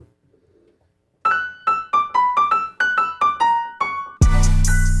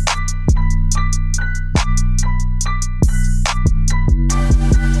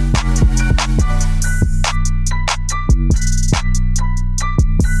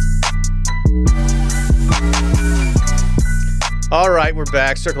All right, we're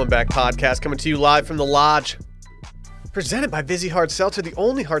back. Circling Back podcast coming to you live from the Lodge. Presented by Vizzy Hard Seltzer, the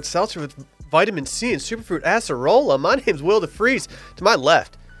only hard seltzer with vitamin C and superfruit acerola. My name's Will DeFries. To my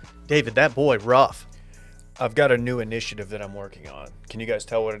left, David, that boy, Ruff. I've got a new initiative that I'm working on. Can you guys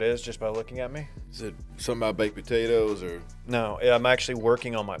tell what it is just by looking at me? Is it something about baked potatoes or? No, I'm actually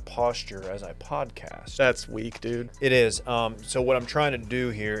working on my posture as I podcast. That's weak, dude. It is. So what I'm trying to do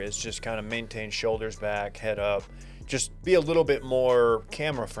here is just kind of maintain shoulders back, head up, just be a little bit more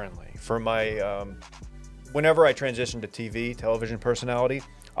camera friendly for my, whenever I transition to television personality,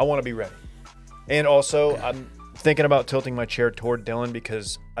 I want to be ready. And also I'm thinking about tilting my chair toward Dylan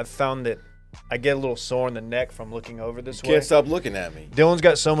because I've found that I get a little sore in the neck from looking over this way. Can't stop looking at me. Dylan's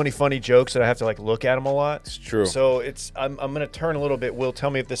got so many funny jokes that I have to look at him a lot. It's true. So I'm going to turn a little bit. Will, tell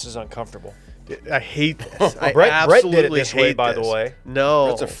me if this is uncomfortable. I hate this. I Brett absolutely did it this way, hate by this. the way. No.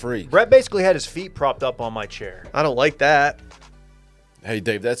 That's a freak. Brett basically had his feet propped up on my chair. I don't like that. Hey,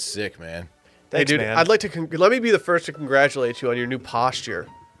 Dave, that's sick, man. Thanks, hey, dude, man. I'd like to let me be the first to congratulate you on your new posture.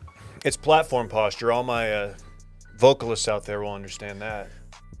 It's platform posture. All my vocalists out there will understand that.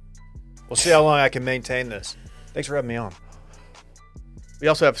 We'll see how long I can maintain this. Thanks for having me on. We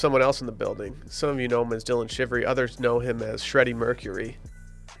also have someone else in the building. Some of you know him as Dylan Shivery. Others know him as Shreddy Mercury.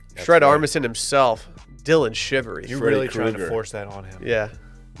 Shred right. Armisen himself, Dylan Shivery. You're Freddy really trying to Krueger. force that on him. Yeah.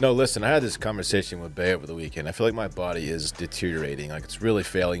 No, listen, I had this conversation with Bay over the weekend. I feel like my body is deteriorating. Like, it's really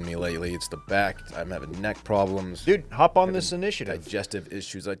failing me lately. It's the back. I'm having neck problems. Dude, hop on this initiative. Digestive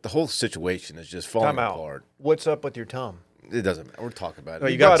issues. Like, the whole situation is just falling Time out. apart. What's up with your tum? It doesn't matter. We're talking about it. Oh,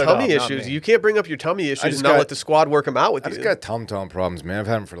 you You got brought it tummy up, not issues. me. You can't bring up your tummy issues just and not got- let the squad work them out with I you. just got tom-tom problems, man. I've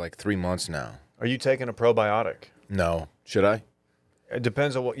had them for like 3 months now. Are you taking a probiotic? No. Should I? It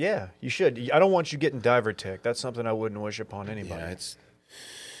depends on what. Yeah, you should. I don't want you getting divertick. That's something I wouldn't wish upon anybody. Yeah, it's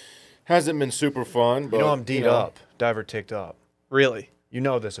hasn't been super fun, but you know I'm D'd up, diverticked up. Really? You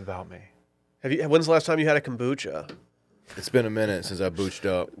know this about me. When's the last time you had a kombucha? It's been a minute since I booched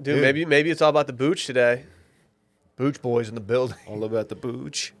up. Dude, maybe it's all about the booch today. Booch boys in the building. All about the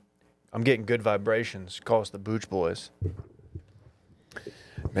booch. I'm getting good vibrations. Call us the Booch boys.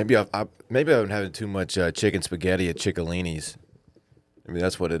 Maybe I've been having too much chicken spaghetti at Ciccolini's. Maybe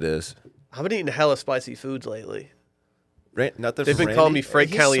that's what it is. I've been eating hella spicy foods lately. Nothing. They've for been calling me Randy? Frank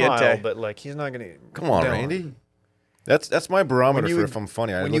He Caliente. smiled, but he's not gonna. Come on, Dylan. Randy. That's my barometer When for you- if I'm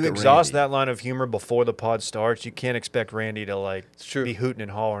funny. I When look you at exhaust Randy. that line of humor before the pod starts, you can't expect Randy to true. be hooting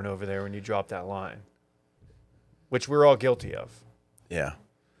and hollering over there when you drop that line, which we're all guilty of. Yeah.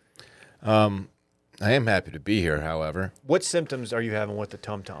 I am happy to be here. However, What symptoms are you having with the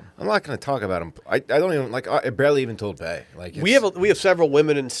tum tum? I'm not going to talk about them. I don't even I barely even told Bay. Like We have several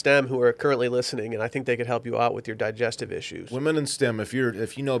women in STEM who are currently listening, and I think they could help you out with your digestive issues. women in STEM. If you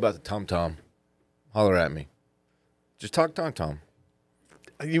know about the tom tom, holler at me. Just talk tom tom.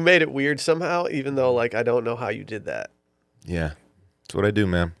 You made it weird somehow, even though I don't know how you did that. Yeah, that's what I do,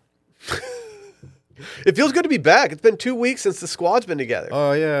 man. It feels good to be back. It's been 2 weeks since the squad's been together.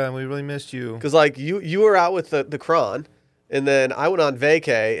 Oh yeah, we really missed you. Because you were out with the Kron, and then I went on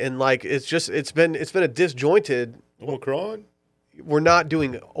vacay, and it's been a disjointed. Omicron. We're not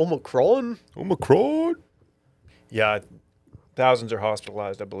doing Omicron. Omicron. Yeah, thousands are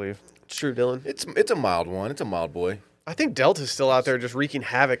hospitalized, I believe. It's true, Dylan. It's a mild one. It's a mild boy. I think Delta's still out there just wreaking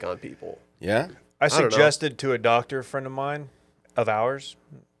havoc on people. Yeah. I don't know. suggested to a doctor friend of mine, of ours,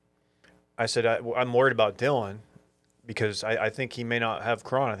 I said, I'm worried about Dylan because I think he may not have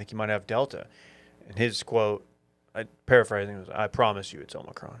Crohn. I think he might have Delta. And his quote, paraphrasing, was, I promise you it's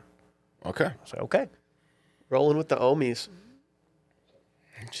Omicron. Okay. I said, okay. Rolling with the Omies.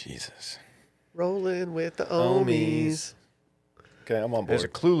 Jesus. Rolling with the Omies. Okay, I'm on There's a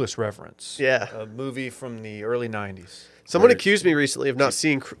board. Clueless reference. Yeah. A movie from the early 90s. Someone Where- accused me recently of not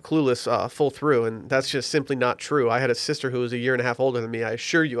seeing Clueless full through, and that's just simply not true. I had a sister who was a year and a half older than me. I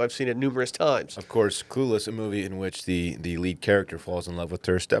assure you, I've seen it numerous times. Of course, Clueless, a movie in which the lead character falls in love with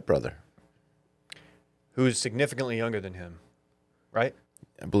her stepbrother. Who's significantly younger than him, right?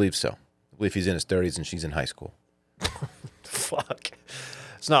 I believe so. I believe he's in his 30s and she's in high school. Fuck.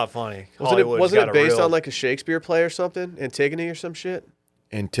 It's not funny. Wasn't Hollywood's it got a based real- on a Shakespeare play or something? Antigone or some shit?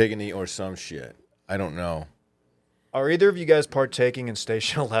 Antigone or some shit. I don't know. Are either of you guys partaking in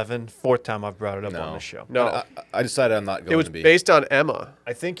Station 11? Fourth time I've brought it up No. on the show. No. I decided I'm not going It was to be. based on Emma.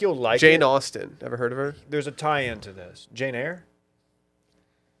 I think you'll like Jane it. Austen. Ever heard of her? There's a tie-in to this. Jane Eyre?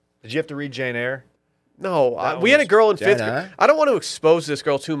 Did you have to read Jane Eyre? No, That we had a was girl in Jenna. fifth grade. I don't want to expose this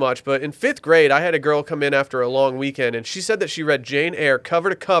girl too much, but in fifth grade, I had a girl come in after a long weekend, and she said that she read Jane Eyre cover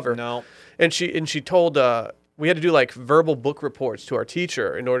to cover. No. And she told we had to do verbal book reports to our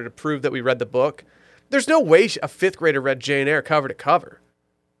teacher in order to prove that we read the book. There's no way a fifth grader read Jane Eyre cover to cover.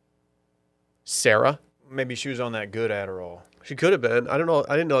 Sarah? Maybe she was on that good Adderall. She could have been. I don't know.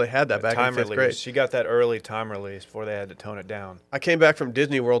 I didn't know they had that back in fifth grade. She got that early time release before they had to tone it down. I came back from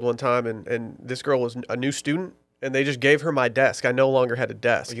Disney World one time, and this girl was a new student, and they just gave her my desk. I no longer had a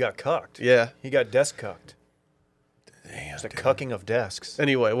desk. You got cucked. Yeah. He got desk cucked. Damn, It's the cucking of desks.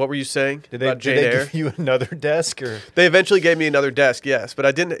 Anyway, what were you saying Did they about Jane Eyre? give you another desk or? They eventually gave me another desk, yes, but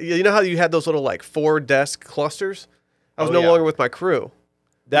I didn't. You know how you had those little like 4 desk clusters? I was Oh, no yeah. longer with my crew.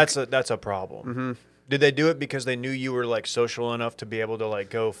 That's a problem. Mm-hmm. Did they do it because they knew you were like social enough to be able to like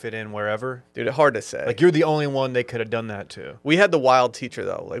go fit in wherever? Dude, it's hard to say. Like you're the only one they could have done that to. We had the wild teacher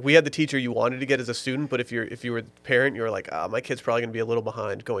though. Like we had the teacher you wanted to get as a student, but if you were the parent, you were like, my kid's probably gonna be a little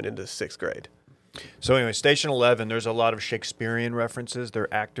behind going into 6th grade. So anyway, Station 11, there's a lot of Shakespearean references.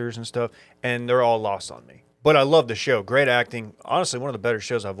 They're actors and stuff, and they're all lost on me. But I love the show. Great acting. Honestly, one of the better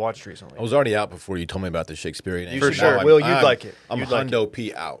shows I've watched recently. I was already out before you told me about the Shakespearean. For sure. Now Will, you'd like it. I'm You'd like Hundo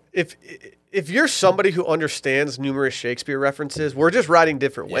P out. If you're somebody who understands numerous Shakespeare references, we're just riding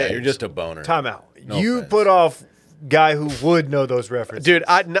different Yeah, waves. you're just a boner. Time out. No you offense. put off guy who would know those references. Dude,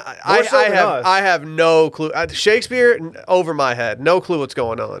 I so than us. have no clue. Shakespeare over my head, no clue what's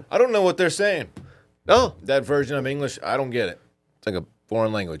going on. I don't know what they're saying. No, That version of English, I don't get it. It's like a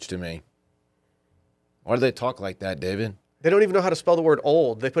foreign language to me. Why do they talk like that, David? they don't even know how to spell the word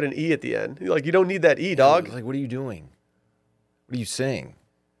old. They put an E at the end. Like, you don't need that E, dog. Like, what are you doing? What are you saying?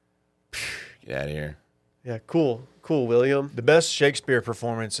 Get out of here. Yeah, cool, William. The best Shakespeare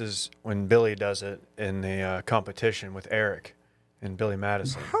performance is when Billy does it in the competition with Eric and Billy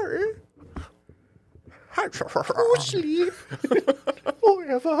Madison. Sleep forever.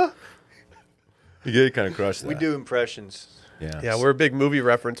 You get kind of crushed. We do impressions. Yeah, we're a big movie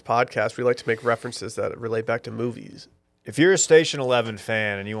reference podcast. We like to make references that relate back to movies. If you're a Station 11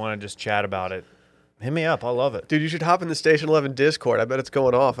 fan and you want to just chat about it, hit me up. I love it. Dude, you should hop in the Station 11 Discord. I bet it's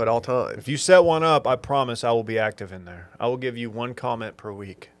going off at all times. If you set one up, I promise I will be active in there. I will give you 1 comment per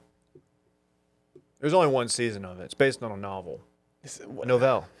week. There's only 1 season of it. It's based on a novel. A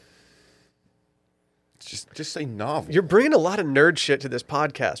novelle. Just say novel. You're bringing a lot of nerd shit to this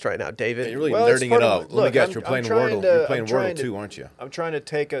podcast right now, David. You're really Well, it's nerding part it of- up. Let look, me guess, I'm- you're I'm playing trying Wordle. to- You're playing I'm trying Wordle to- too, aren't you? I'm trying to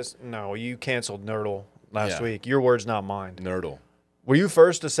take us. No, you canceled Nerdle last Yeah. week. Your word's not mine. Nerdle. Were you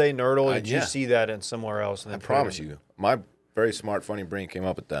first to say Nerdle? Or did yeah. you see that in somewhere else? And I then put it promise in? you. My very smart, funny brain came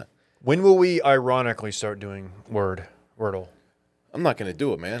up with that. When will we ironically start doing Wordle? I'm not going to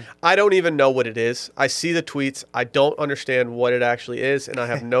do it, man. I don't even know what it is. I see the tweets. I don't understand what it actually is, and I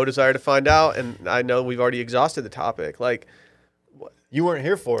have no desire to find out. And I know we've already exhausted the topic. Like, You weren't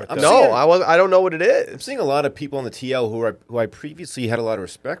here for it. Though. no, seeing- I don't know what it I'm is. seeing a lot of people on the TL who I previously had a lot of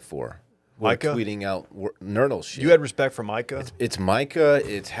respect for. Who are Micah? tweeting out Nerdle shit. You had respect for Micah. It's Micah.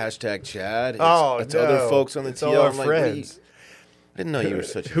 It's hashtag Chad. It's, Oh, other no. folks on the It's TL. all our I'm like, what are you- friends. I didn't know you were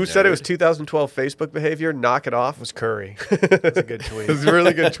such a Who said it nerd. was 2012 Facebook behavior? Knock it off. It was Curry. That's a good tweet. It's a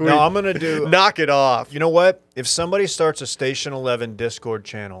really good tweet. No, I'm gonna do. Knock it off. You know what? If somebody starts a Station 11 Discord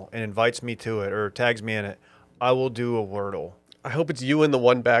channel and invites me to it or tags me in it, I will do a Wordle. I hope it's you and the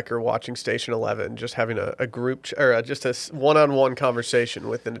one backer watching Station 11, just having a group or just a one-on-one conversation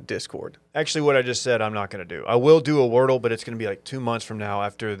within a Discord. Actually, what I just said, I'm not going to do. I will do a Wordle, but it's going to be like 2 months from now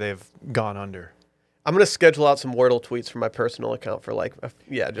after they've gone under. I'm gonna schedule out some Wordle tweets for my personal account for like,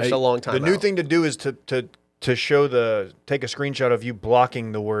 just a long time. The new out. thing to do is to show take a screenshot of you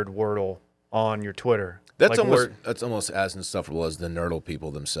blocking the word Wordle on your Twitter. That's Like that's almost as insufferable as the Nerdle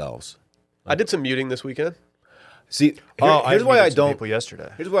people themselves. I did some muting this weekend. See, I here's why I muted some don't. people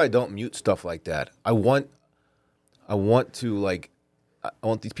yesterday. Here's why I don't mute stuff like that. I want to I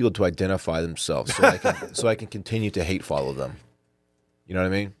want these people to identify themselves so I can continue to hate follow them. You know what I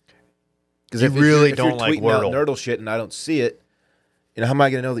mean? Because You really don't like tweeting out Wordle. Nerdle shit and I don't see it, how am I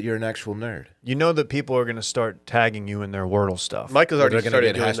going to know that you're an actual nerd? You know that people are going to start tagging you in their Wordle stuff. Mike has Or already they're going to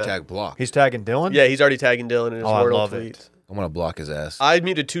started get doing that. hashtag blocked. He's tagging Dylan? Yeah, he's already tagging Dylan in his Oh, I Wordle love tweets. it. I'm going to block his ass. I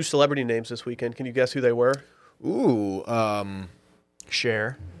muted 2 celebrity names this weekend. Can you guess who they were? Ooh,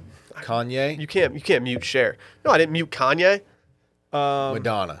 Share. Kanye, You can't mute Cher. No, I didn't mute Kanye.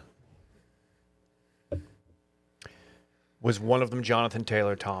 Madonna. Was one of them Jonathan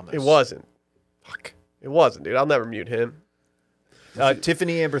Taylor Thomas? It wasn't. Fuck. It wasn't, dude. I'll never mute him.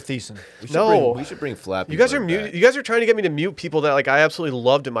 Tiffany Amber Thieson. We should bring Flappy. You guys are Bird mute. back. You guys are trying to get me to mute people that like I absolutely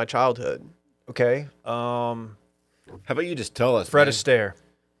loved in my childhood. Okay. How about you just tell us? Fred man? Astaire.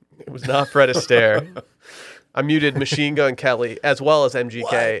 It was not Fred Astaire. I muted Machine Gun Kelly as well as MGK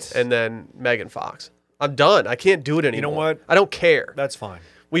What? and then Megan Fox. I'm done. I can't do it anymore. what? I don't care. That's fine.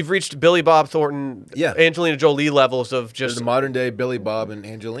 We've reached Billy Bob Thornton, Yeah. Angelina Jolie levels of There's just the modern day Billy Bob and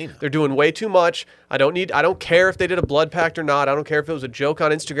Angelina. they're doing way too much. I don't care if they did a blood pact or not. I don't care if it was a joke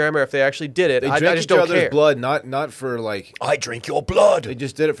on Instagram or if they actually did it. They I drank just each don't other's care. blood, not for like. I drink your blood. They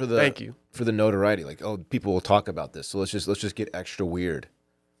just did it for the. Thank you. For the notoriety. Like, oh, people will talk about this, so let's just get extra weird.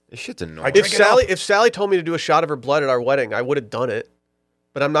 This shit's annoying. I drink it If Sally told me to do a shot of her blood at our wedding, I would have done it.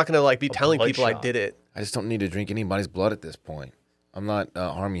 But I'm not gonna like be telling blood people I shot. did it. I just don't need to drink anybody's blood at this point. I'm not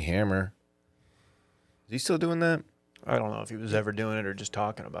Army Hammer. Is he still doing that? I don't know if he was ever doing it or just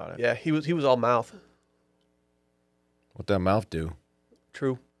talking about it. Yeah, he was all mouth. What that mouth do?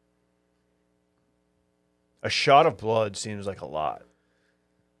 True. A shot of blood seems like a lot.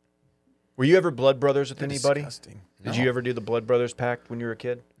 Were you ever blood brothers with anybody? Disgusting. Did No. you ever do the blood brothers pact when you were a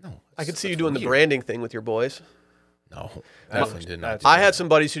kid? No. I could see you That's doing the weird. branding thing with your boys. No, definitely did not. that's- do I that. had some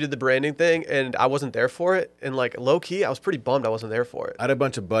buddies who did the branding thing, and I wasn't there for it. And like low key, I was pretty bummed I wasn't there for it. I had a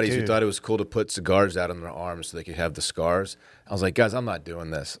bunch of buddies who Dude. thought it was cool to put cigars out on their arms so they could have the scars. I was like, guys, I'm not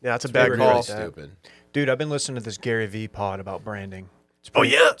doing this. Yeah, it's a It's bad very call. really Stupid. Dude, I've been listening to this Gary Vee pod about branding. Oh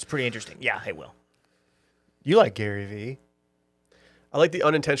yeah, It's pretty interesting. Yeah, hey, Will. You like Gary Vee. I like the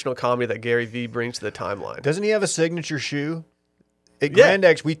unintentional comedy that Gary Vee brings to the timeline. Doesn't he have a signature shoe? At Yeah. Grand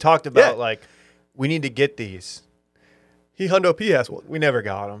X, we talked about, Yeah. like, we need to get these. He Hundo P has one, We never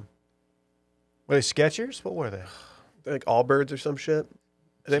got them. Were they Skechers? What were they? like Allbirds or some shit.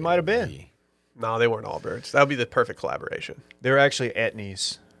 They might have been. No, they weren't Allbirds. That would be the perfect collaboration. They were actually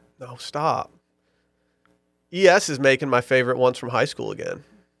Etnies. No, stop. ES is making my favorite ones from high school again.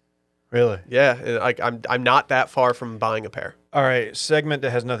 Really? Yeah, and I'm not that far from buying a pair. All right, segment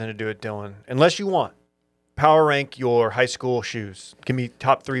that has nothing to do with Dylan. Unless you want, power rank your high school shoes. Give me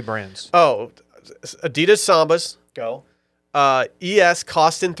top 3 brands. Oh, Adidas Sambas, Go. ES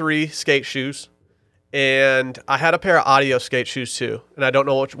Costin 3 skate shoes, and I had a pair of Audio skate shoes too. And I don't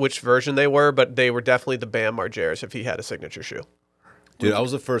know which version they were, but they were definitely the Bam Margera's if he had a signature shoe. Dude, I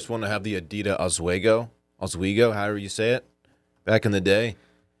was the first one to have the Adidas Oswego, however you say it, back in the day.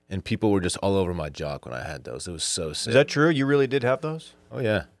 And people were just all over my jock when I had those. It was so sick. Is that true? You really did have those? Oh,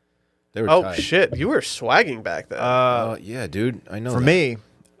 yeah. They were Oh tight. shit, you were swagging back then. Yeah, dude. I know For that. me,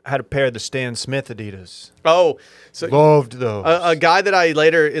 I had a pair of the Stan Smith Adidas. oh, so Loved those. a guy that I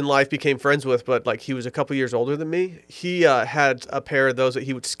later in life became friends with, but like he was a couple years older than me. He had a pair of those that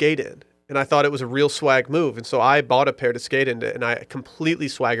he would skate in, and I thought it was a real swag move, and so I bought a pair to skate into, and I completely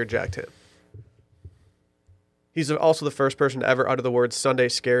swagger jacked him. He's also the first person to ever utter the words "Sunday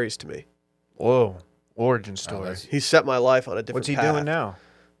Scaries" to me. Whoa. Origin story. that's- He set my life on a different What's he path. doing now?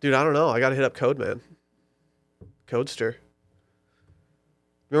 Dude, I don't know. I got to hit up Codeman. Codester.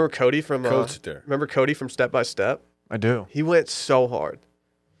 Remember Cody from Codester. Remember Cody from Step by Step? I do. He went so hard.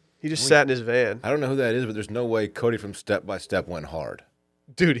 He just sat in his van. I don't know who that is, but there's no way Cody from Step by Step went hard.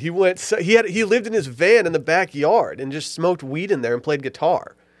 Dude, he went he lived in his van in the backyard and just smoked weed in there and played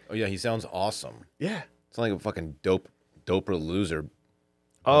guitar. Oh, yeah. He sounds awesome. Yeah. It's like a fucking doper loser.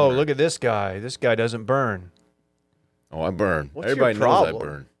 Oh, look at this guy. This guy doesn't burn. Oh, I burn. What's your Everybody knows I problem?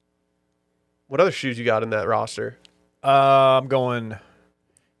 burn. What other shoes you got in that roster? I'm going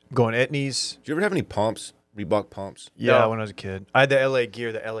Etnies. Did you ever have any pumps? Reebok pumps? Yeah, No. when I was a kid. I had the LA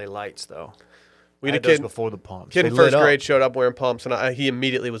gear, the LA lights, though. We I had had a those kid, before the pumps. kid They in first lit up. grade showed up wearing pumps, and he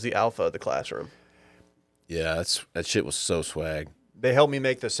immediately was the alpha of the classroom. Yeah, that shit was so swag. They helped me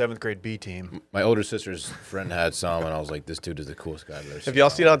make the 7th grade B team. My older sister's friend had some, and I was like, this dude is the coolest guy I've ever seen. Have y'all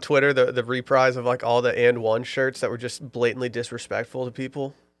seen on Twitter the reprise of like all the and one shirts that were just blatantly disrespectful to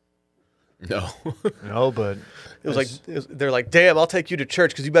people? No. No, but It was like they're like, "Damn, I'll take you to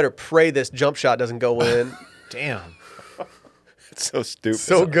church because you better pray this jump shot doesn't go in." damn. It's so stupid.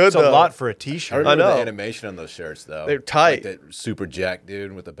 So good It's though. a lot for a I t-shirt. remember know. the animation on those shirts, though. They're tight. Like that super jack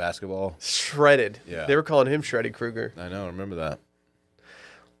dude with the basketball. Shredded. Yeah. They were calling him Shreddy Krueger. I know. I remember that.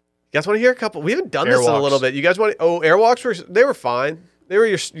 You guys want to hear a couple? We haven't done this in a Airwalks. little bit. You guys want? Airwalks were fine. They were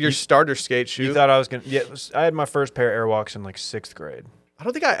your starter skate shoe. You thought I was going to... Yeah, I had my first pair of Airwalks in like 6th grade. I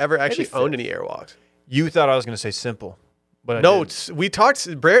don't think I ever actually fifth. owned any Airwalks. You thought I was going to say Simple. But I No, didn't. we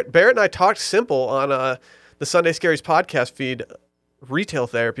talked. Barrett and I talked simple on the Sunday Scaries podcast feed. Retail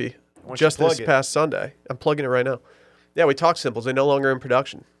therapy don't just you this plug it? past Sunday. I'm plugging it right now. Yeah, we talked simples. They no longer in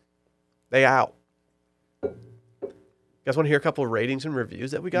production. They out. You guys want to hear a couple of ratings and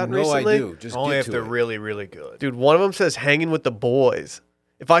reviews that we got No, recently? I do. Just Only get if to they're it. really, really good. Dude, one of them says hanging with the boys.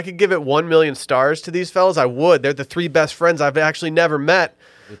 If I could give it 1 million stars to these fellas, I would. They're the 3 best friends I've actually never met.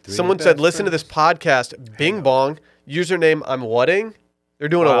 The 3 Someone best said, listen to friends. this podcast. Bing bong. Username, I'm whatting. They're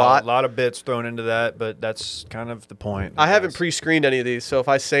doing a Wow, lot. A lot of bits thrown into that, but that's kind of the point. I haven't pre-screened any of these, so if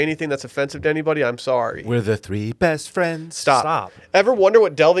I say anything that's offensive to anybody, I'm sorry. We're the three best friends. Stop. Ever wonder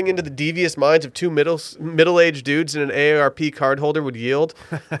what delving into the devious minds of two middle-aged dudes in an AARP card holder would yield?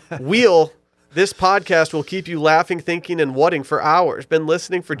 This podcast will keep you laughing, thinking, and whatting for hours. Been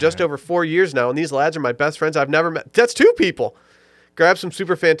listening for just over 4 years now, and these lads are my best friends I've never met. That's 2 people. Grab some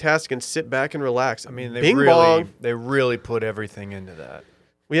Super Fantastic and sit back and relax. I mean, Bing bong. They really put everything into that.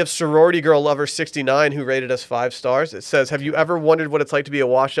 We have Sorority Girl Lover 69 who rated us 5 stars. It says, have you ever wondered what it's like to be a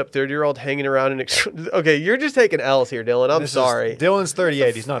washed-up 30-year-old hanging around in... Okay, you're just taking L's here, Dylan. I'm sorry. Dylan's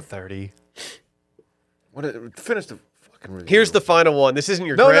 38. He's not 30. Finish the fucking review. Here's the final one. This isn't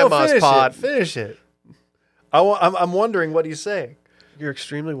your grandma's pod. Finish it. I'm wondering what he's saying. Your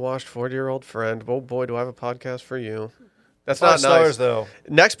extremely washed 40-year-old friend. Oh, boy, do I have a podcast for you. That's 5 not stars,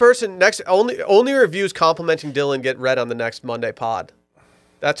 nice. though. Only reviews complimenting Dylan get read on the next Monday pod.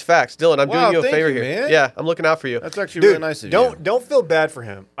 That's facts. Dylan, I'm doing you a thank favor you, here. man. Yeah, I'm looking out for you. That's actually Dude, really nice of you. Don't feel bad for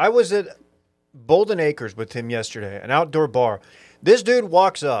him. I was at Bolden Acres with him yesterday, an outdoor bar. This dude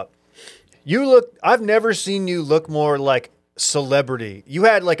walks up. I've never seen you look more like celebrity. You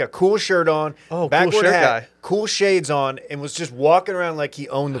had like a cool shirt on, cool backward shirt hat, guy. cool shades on, and was just walking around like he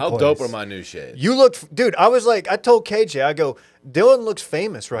owned the How place. dope are my new shades? You looked, dude. I was like, I told KJ, I go, Dylan looks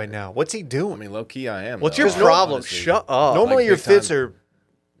famous right now. What's he doing? I mean, low key, I am. What's though, your problem? honestly. Shut up. Normally like your big fits time. are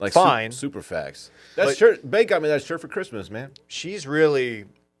Like fine. Super facts. That But- shirt, Bay got me that shirt for Christmas, man. She's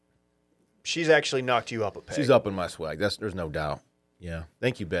actually knocked you up a peg. She's up in my swag. There's no doubt. Yeah.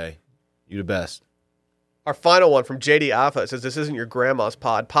 Thank you, Bay. You the best. Our final one from JD Alpha says, this isn't your grandma's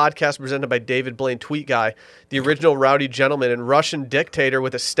pod. Podcast presented by David Blaine Tweet Guy, the original rowdy gentleman and Russian dictator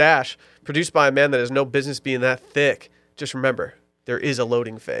with a stash, produced by a man that has no business being that thick. Just remember, there is a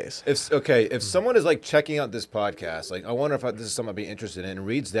loading phase. If someone is like checking out this podcast, like I wonder if this is something I'd be interested in, and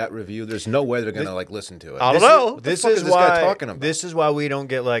reads that review, there's no way they're gonna like listen to it. I don't know. This fuck is is this why guy talking about? This is why we don't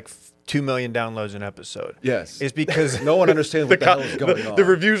get like 2 million downloads an episode. Yes. It's because No one understands what the hell is going on. The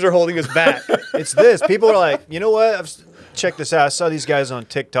reviews are holding us back. it's this. People are like, you know what? Check this out. I saw these guys on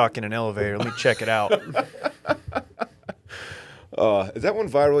TikTok in an elevator. Let me check it out. Is that one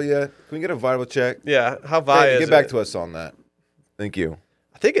viral yet? Can we get a viral check? Yeah, how Hey, vi is get back it? to us on that. Thank you.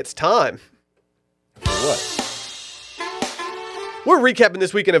 I think it's time. For what? We're recapping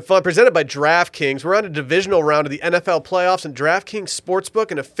this weekend of fun presented by DraftKings. We're on a divisional round of the NFL playoffs, and DraftKings Sportsbook,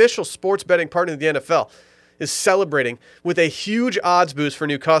 an official sports betting partner of the NFL, is celebrating with a huge odds boost for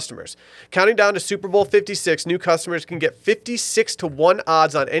new customers. Counting down to Super Bowl 56, new customers can get 56-1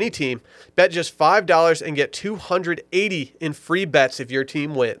 odds on any team. Bet just $5 and get $280 in free bets if your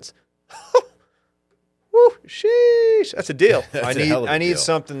team wins. Woo, sheesh. That's a deal. I a hell of a need deal.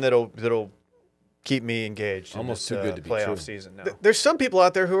 something that'll keep me engaged. Almost in too this, good to be playoff true. season now. There's some people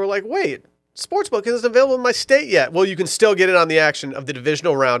out there who are like, wait, Sportsbook isn't available in my state yet. Well, you can still get in on the action of the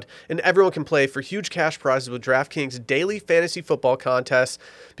divisional round, and everyone can play for huge cash prizes with DraftKings daily fantasy football contests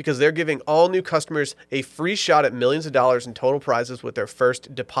because they're giving all new customers a free shot at millions of dollars in total prizes with their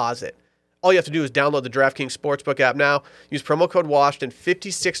first deposit. All you have to do is download the DraftKings Sportsbook app now, use promo code WASHED, and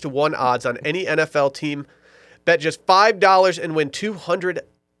 56-1 odds on any NFL team. Bet just $5 and win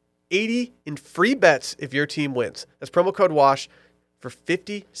 $280 in free bets if your team wins. That's promo code WASH for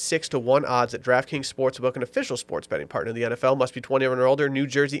 56-1 odds at DraftKings Sportsbook, an official sports betting partner of the NFL. Must be 21 or older, New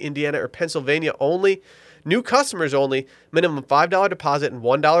Jersey, Indiana, or Pennsylvania only. New customers only. Minimum $5 deposit and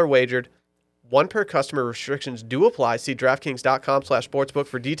 $1 wagered. One per customer. Restrictions do apply. See DraftKings.com/sportsbook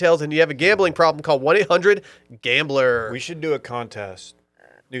for details. And you have a gambling problem, call 1-800-GAMBLER. We should do a contest.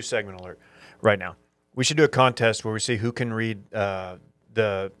 New segment alert right now. We should do a contest where we see who can read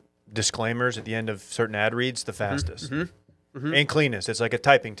the disclaimers at the end of certain ad reads the fastest. And cleanest. It's like a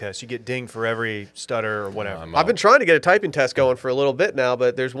typing test. You get dinged for every stutter or whatever. I've been trying to get a typing test going for a little bit now,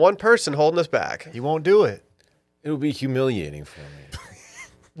 but there's one person holding us back. He won't do it. It would be humiliating for me.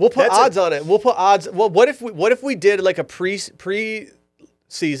 We'll put That's odds on it. We'll put odds. Well, what if we did like a pre-season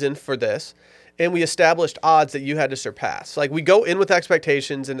for this, and we established odds that you had to surpass? Like we go in with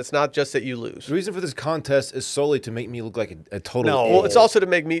expectations, and it's not just that you lose. The reason for this contest is solely to make me look like a total. No. idiot. Well, it's also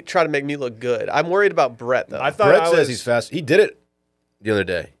to try to make me look good. I'm worried about Brett though. I thought Brett I says was, he's fast. He did it the other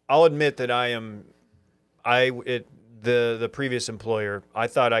day. I'll admit that the previous employer, I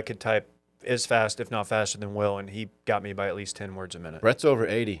thought I could type as fast, if not faster than Will, and he got me by at least 10 words a minute. Brett's over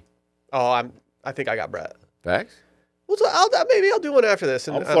 80. I think I got Brett. Facts? Well, so maybe I'll do one after this,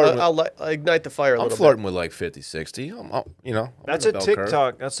 and I'm flirting I'll ignite the fire a I'm little flirting with like 50, 60. I'm That's on a the bell curve.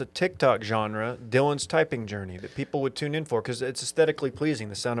 TikTok. That's a TikTok genre, Dylan's typing journey, that people would tune in for because it's aesthetically pleasing.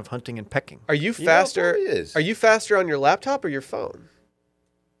 The sound of hunting and pecking. bit. Are you know, it faster? probably is. Are you faster on your laptop or your phone?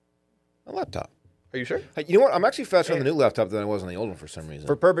 A laptop. Are you sure? Hey, you know what? I'm actually faster on the new laptop than I was on the old one for some reason.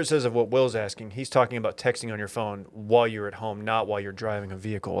 For purposes of what Will's asking, he's talking about texting on your phone while you're at home, not while you're driving a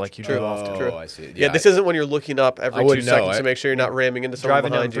vehicle like you do often. True. I see. Yeah, this isn't when you're looking up every 2 wouldn't know. seconds to make sure you're not ramming into someone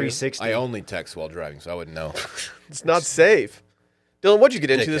Driving down behind you. 360. I only text while driving, so I wouldn't know. It's not safe. Dylan, what'd you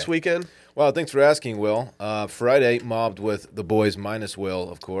get into JK. this weekend? Well, thanks for asking, Will. Friday, mobbed with the boys minus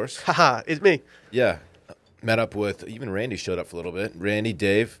Will, of course. Haha, it's me. Yeah. Met up with, even Randy showed up for a little bit. Randy,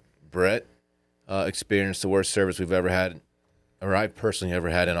 Dave, Brett. Experienced the worst service we've ever had, or I've personally ever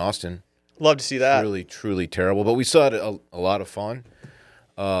had in Austin. Love to see that. Really, truly terrible. But we saw it a lot of fun.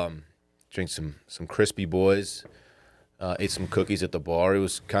 Drank some crispy boys. Ate some cookies at the bar. It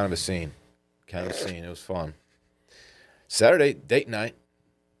was kind of a scene. It was fun. Saturday, date night.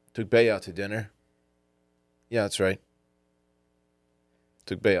 Took Bay out to dinner. Yeah, that's right.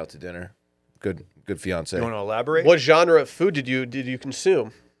 Took Bay out to dinner. Good fiance. You want to elaborate? What genre of food did you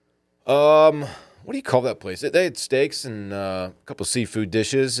consume? What do you call that place? They had steaks and a couple seafood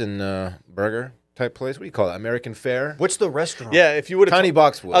dishes and burger type place. What do you call that? American fare? What's the restaurant? Yeah, if you would have Tiny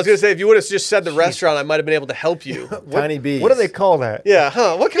Boxwoods. I was gonna say if you would have just said the restaurant, I might have been able to help you. Tiny Bees. What do they call that? Yeah,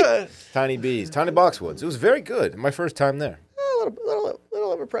 huh? What kind of Tiny Bees. Tiny Boxwoods. It was very good. My first time there. a little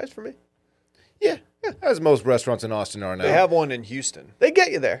overpriced for me. Yeah, as most restaurants in Austin are now. They have one in Houston. They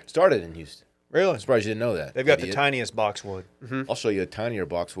get you there. Started in Houston. Really? I'm surprised you didn't know that. They've got idiot. the tiniest boxwood. I'll show you a tinier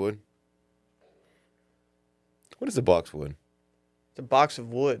boxwood. What is a boxwood? It's a box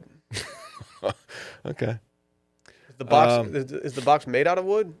of wood. Okay. Is the box made out of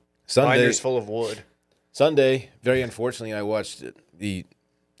wood? Binders full of wood. Sunday, very unfortunately, I watched the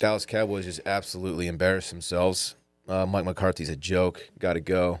Dallas Cowboys just absolutely embarrass themselves. Mike McCarthy's a joke. Got to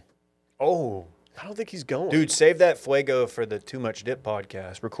go. Oh. I don't think he's going. Dude, save that Fuego for the Too Much Dip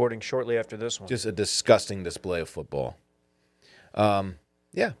podcast, recording shortly after this one. Just a disgusting display of football.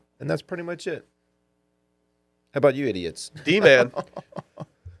 Yeah, and that's pretty much it. How about you idiots? D-man.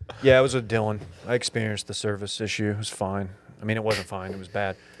 Yeah, it was with Dylan. I experienced the service issue. It was fine. I mean, it wasn't fine. It was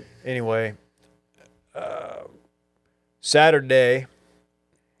bad. Anyway, Saturday,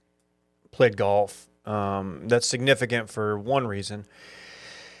 played golf. That's significant for one reason.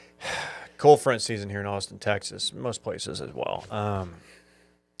 Cold front season here in Austin, Texas. Most places as well.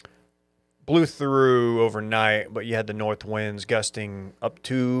 Blew through overnight, but you had the north winds gusting up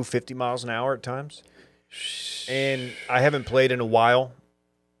to 50 miles an hour at times. And I haven't played in a while.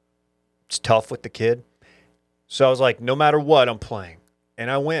 It's tough with the kid. So I was like, no matter what, I'm playing. And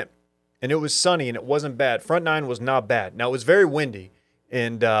I went. And it was sunny, and it wasn't bad. Front nine was not bad. Now, it was very windy.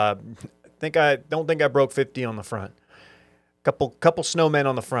 And don't think I broke 50 on the front. Couple snowmen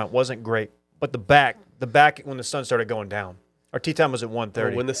on the front. Wasn't great. But the back when the sun started going down. Our tee time was at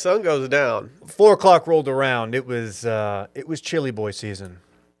 1:30. When the sun goes down. 4 o'clock rolled around. It was chili boy season.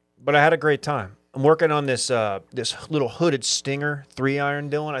 But I had a great time. I'm working on this little hooded Stinger 3-iron,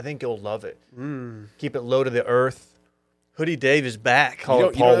 Dylan. I think you'll love it. Keep it low to the earth. Hoodie Dave is back. Call You it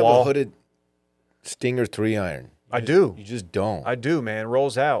don't Paul have a Wall. hooded Stinger 3-iron. I do. You just don't. I do, man.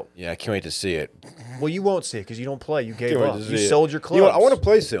 Rolls out. Yeah, I can't wait to see it. Well, you won't see it because you don't play. You gave Can't wait up. to You see it. sold your clubs. You know what? I want to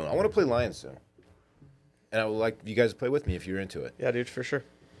play soon. I want to play Lions soon. And I would like you guys to play with me if you're into it. Yeah, dude, for sure.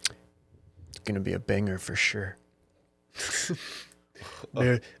 It's going to be a banger for sure.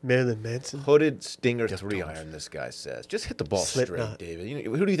 Marilyn Manson. Hooded Stinger 3-iron, this guy says. Just hit the ball Slipknot. straight, David.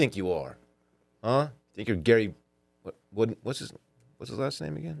 Who do you think you are? Huh? Think you're Gary... What's his last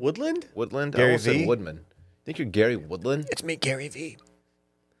name again? Woodland? Woodland? Gary I almost V? said Woodman. Think you're Gary Woodland? It's me, Gary V.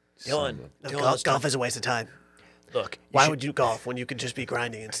 Son of a- Golf is a waste of time. Look, Why would you golf when you could just be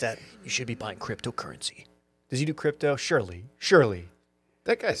grinding instead? you should be buying cryptocurrency. Does he do crypto? Surely.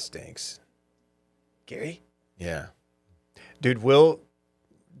 That guy stinks. Gary? Yeah. Dude,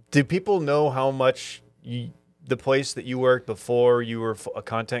 do people know how much the place that you worked before you were a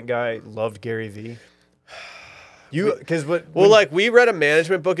content guy loved Gary V? We read a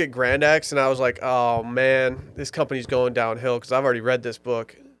management book at Grand X, and I was like, oh, man, this company's going downhill because I've already read this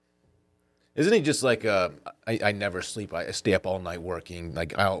book. Isn't he just like I never sleep. I stay up all night working.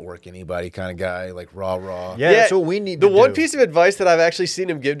 Like, I outwork anybody kind of guy. Like, rah. Yeah, that's what we need to do. The one piece of advice that I've actually seen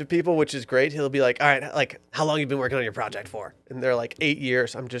him give to people, which is great, he'll be like, all right, like, how long have you been working on your project for? And they're like, 8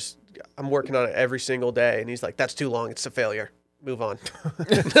 years. I'm working on it every single day. And he's like, that's too long. It's a failure. Move on.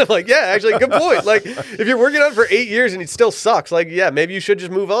 I'm like, yeah, actually, good point. Like, if you're working on it for 8 years and it still sucks, like, yeah, maybe you should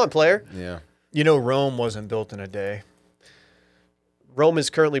just move on, player. Yeah. You know, Rome wasn't built in a day. Rome is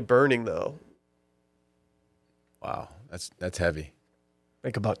currently burning, though. Wow. That's heavy.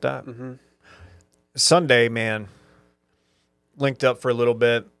 Think about that. Sunday, man, linked up for a little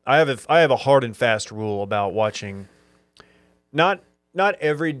bit. I have a hard and fast rule about watching, not not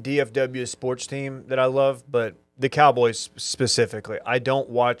every DFW sports team that I love, but the Cowboys specifically. I don't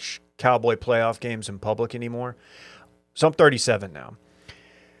watch Cowboy playoff games in public anymore. So I'm 37 now.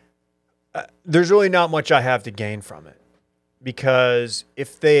 There's really not much I have to gain from it, because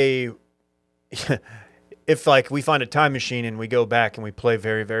if like we find a time machine and we go back and we play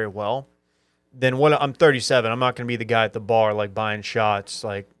very, very well, then I'm 37. I'm not going to be the guy at the bar like buying shots,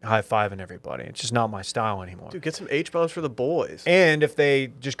 like high-fiving everybody. It's just not my style anymore. Dude, get some H-bombs for the boys. And if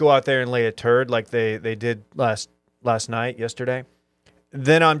they just go out there and lay a turd like they did last yesterday,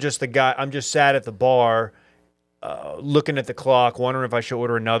 then I'm just the guy. I'm just sat at the bar looking at the clock, wondering if I should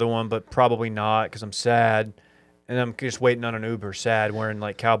order another one, but probably not because I'm sad. And I'm just waiting on an Uber, sad, wearing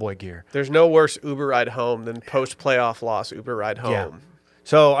like cowboy gear. There's no worse Uber ride home than post-playoff loss Uber ride home. Yeah.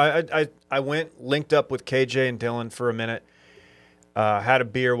 So I went, linked up with KJ and Dylan for a minute, had a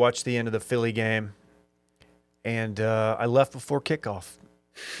beer, watched the end of the Philly game, and I left before kickoff.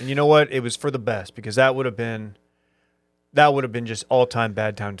 And you know what? It was for the best, because that would have been just all-time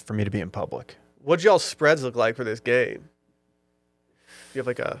bad time for me to be in public. What'd y'all's spreads look like for this game? Do you have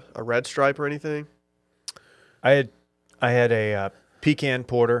like a red stripe or anything? I had a pecan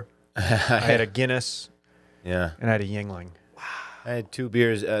porter, I had a Guinness, Yeah. and I had a Yingling. I had 2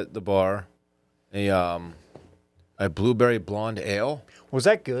 beers at the bar. A blueberry blonde ale. Was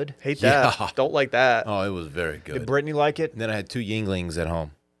that good? Hate that. Yeah. Don't like that. Oh, it was very good. Did Brittany like it? And then I had 2 Yinglings at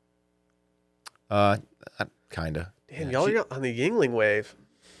home. Kinda. Damn, Yeah. y'all are on the Yingling wave.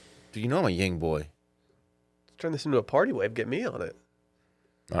 Do you know I'm a Ying boy? Let's turn this into a party wave. Get me on it.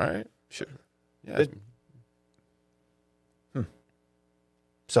 All right. Sure. Yeah.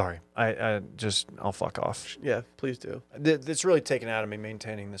 Sorry, I'll fuck off. Yeah, please do. It's really taken out of me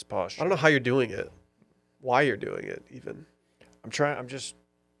maintaining this posture. I don't know how you're doing it. Why you're doing it, even. I'm just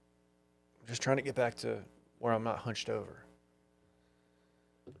trying to get back to where I'm not hunched over.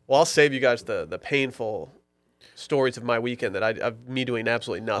 Well, I'll save you guys the painful stories of my weekend of me doing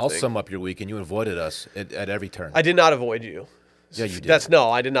absolutely nothing. I'll sum up your weekend. You avoided us at every turn. I did not avoid you. Yeah, you did.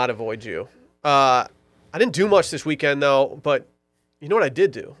 I did not avoid you. I didn't do much this weekend, though, but you know what I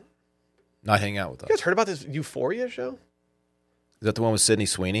did do? Not hang out with us. You guys heard about this Euphoria show? Is that the one with Sydney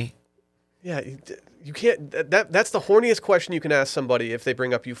Sweeney? Yeah, you can't. That's the horniest question you can ask somebody if they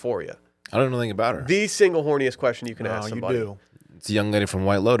bring up Euphoria. I don't know anything about her. The single horniest question you can ask somebody. You do. It's a young lady from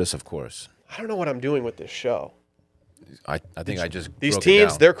White Lotus, of course. I don't know what I'm doing with this show. I think I just These broke it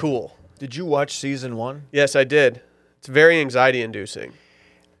teens, down. they're cool. Did you watch season 1? Yes, I did. It's very anxiety-inducing.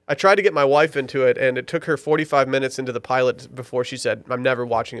 I tried to get my wife into it, and it took her 45 minutes into the pilot before she said, I'm never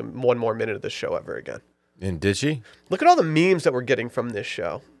watching one more minute of this show ever again. And did she? Look at all the memes that we're getting from this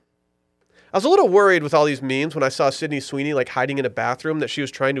show. I was a little worried with all these memes when I saw Sydney Sweeney like hiding in a bathroom that she was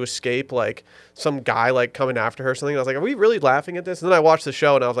trying to escape like some guy like coming after her or something. I was like, are we really laughing at this? And then I watched the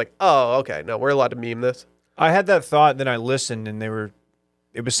show and I was like, oh, okay, no, we're allowed to meme this. I had that thought, then I listened, and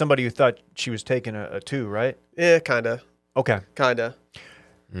it was somebody who thought she was taking a 2, right? Yeah, kind of. Okay. Kind of.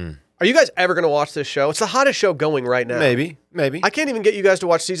 Are you guys ever going to watch this show? It's the hottest show going right now. Maybe. I can't even get you guys to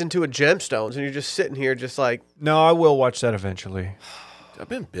watch season 2 of Gemstones, and you're just sitting here just like, No, I will watch that eventually. I've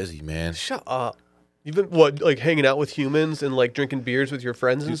been busy, man. shut up. You've been, what, like hanging out with humans and like drinking beers with your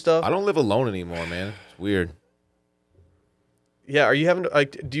friends and stuff? I don't live alone anymore, man. It's weird. Yeah, are you having,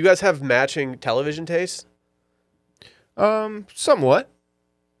 like, do you guys have matching television tastes? Somewhat.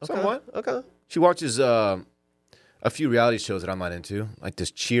 Okay. Somewhat. Okay. She watches a few reality shows that I'm not into, like this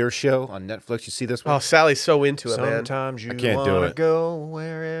Cheer show on Netflix. You see this one? Oh, Sally's so into it, man. Sometimes you can't do wanna it. go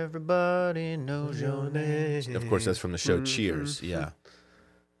where everybody knows your name. Of course, that's from the show Mm-hmm. Cheers. Yeah.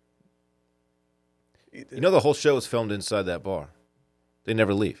 You know the whole show is filmed inside that bar. They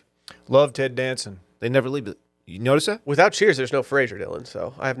never leave. Love Ted Danson. They never leave. You notice that? Without Cheers, there's no Frasier, Dylan,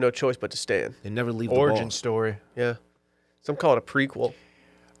 so I have no choice but to stand. They never leave Origin the bar. story. Yeah. Some call it a prequel.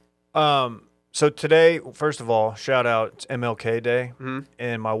 So today, first of all, shout out, it's MLK Day,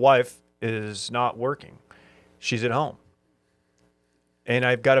 and my wife is not working. She's at home. And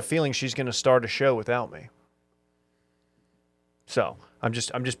I've got a feeling she's going to start a show without me. So I'm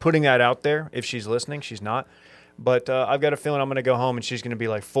just putting that out there. If she's listening, she's not. But I've got a feeling I'm going to go home and she's going to be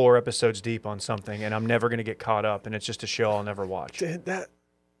like 4 episodes deep on something, and I'm never going to get caught up, and it's just a show I'll never watch. That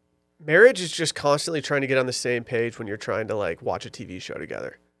marriage is just constantly trying to get on the same page when you're trying to like watch a TV show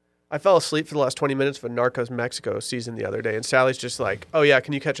together. I fell asleep for the last 20 minutes of a Narcos Mexico season the other day, and Sally's just like, "Oh yeah,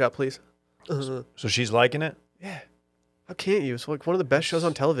 can you catch up, please?" So she's liking it? Yeah. How can't you? It's like one of the best shows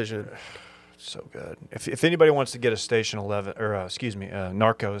on television. So good. If anybody wants to get a Station 11, or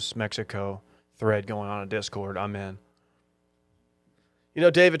Narcos Mexico thread going on a Discord, I'm in. You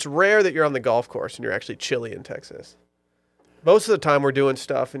know, Dave, it's rare that you're on the golf course and you're actually chilly in Texas. most of the time we're doing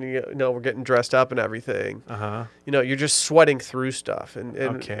stuff and you know we're getting dressed up and everything. You know, you're just sweating through stuff and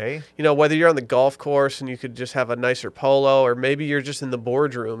Okay. you know, whether you're on the golf course and you could just have a nicer polo, or maybe you're just in the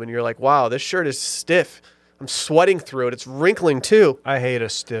boardroom and you're like, wow, this shirt is stiff. I'm sweating through it. It's wrinkling too. I hate a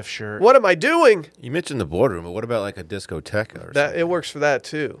stiff shirt. What am I doing? You mentioned the boardroom, but what about like a discoteca or That something? it works for that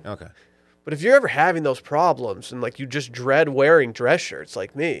too. Okay. But if you're ever having those problems and like you just dread wearing dress shirts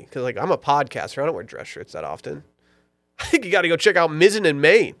like me, because like I'm a podcaster, I don't wear dress shirts that often. I think you got to go check out Mizzen and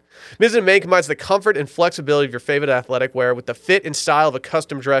Main. Mizzen and Main combines the comfort and flexibility of your favorite athletic wear with the fit and style of a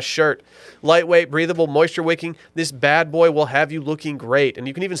custom dress shirt. Lightweight, breathable, moisture wicking. This bad boy will have you looking great. And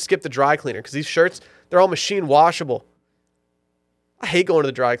you can even skip the dry cleaner because these shirts, they're all machine washable. I hate going to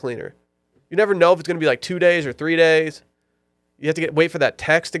the dry cleaner. You never know if it's going to be like 2 days or 3 days. You have to wait for that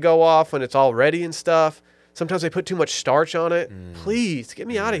text to go off when it's all ready and stuff. Sometimes they put too much starch on it. Please, get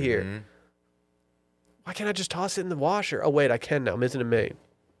me out of here. Why can't I just toss it in the washer? Oh, wait, I can now. Mizzen and Main.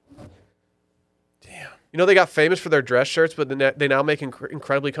 Damn. You know, they got famous for their dress shirts, but they now make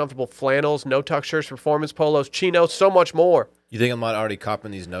incredibly comfortable flannels, no-tuck shirts, performance polos, chinos, so much more. You think I'm not already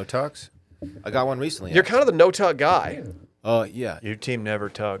copping these no tucks? I got one recently. You're kind of the no-tuck guy. Yeah. Your team never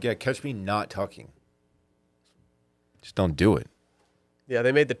tug. Yeah, catch me not tucking. Just don't do it. Yeah,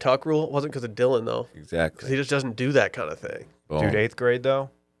 they made the tuck rule. It wasn't because of Dylan, though. Because Exactly. he just doesn't do that kind of thing. Boom. Dude, 8th grade though.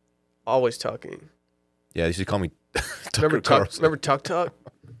 Always tucking. Yeah, you should call me Remember Tucker Tuck? Carlson. Remember Tuck Tuck?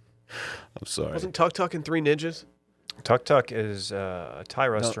 I'm sorry. Wasn't Tuck Tuck in Three Ninjas? Tuk Tuk is a Thai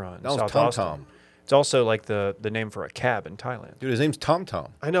restaurant that in was South Tom Austin. Tom. It's also like the name for a cab in Thailand. Dude, his name's Tom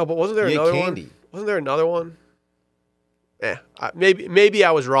Tom. I know, but wasn't there He ate another candy. one? Wasn't there another one? Maybe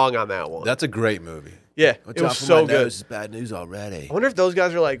I was wrong on that one. That's a great movie. Yeah, it was so good. This is bad news already. I wonder if those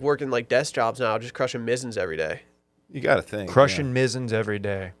guys are like working like desk jobs now, just crushing mizzens every day, You got to think. Crushing mizzens every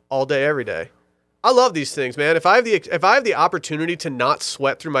day. all day, every day. I love these things, man. If I have the opportunity to not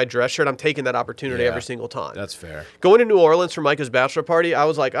sweat through my dress shirt, I'm taking that opportunity Yeah. every single time. That's fair. Going to New Orleans for Micah's bachelor party, I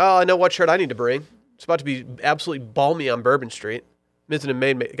was like, oh, I know what shirt I need to bring. It's about to be absolutely balmy on Bourbon Street. Mizzen and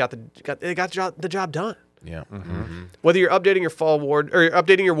Main got the job done. Yeah. Whether you're updating your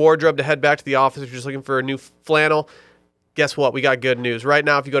updating your wardrobe to head back to the office, if you're just looking for a new flannel, guess what? We got good news. Right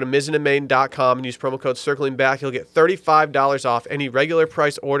now, if you go to mizzenandmain.com and use promo code CirclingBack, you'll get $35 off any regular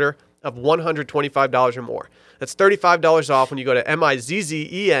price order of $125 or more. That's $35 off when you go to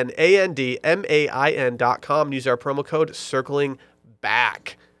mizzenandmain.com and use our promo code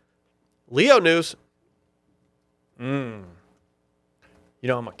CirclingBack. Leo news. You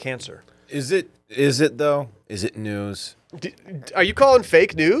know, I'm a Cancer. Is it though? Is it news? Are you calling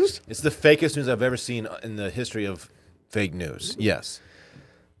fake news? It's the fakest news I've ever seen in the history of fake news. Yes.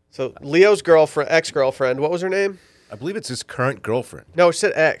 So Leo's ex-girlfriend, what was her name? I believe it's his current girlfriend. No, it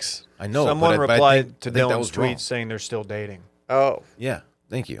said ex. I know. Someone but I replied think- to I think that Dylan's was tweet wrong. saying they're still dating. Oh. Yeah.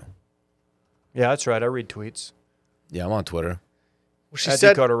 Thank you. Yeah, that's right. I read tweets. Yeah, I'm on Twitter. Well, she At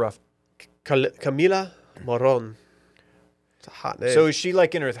said Dakota Ruff. Camila Moron. It's a hot name. So is she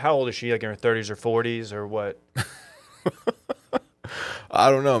like how old is she? Like in her 30s or 40s or what? I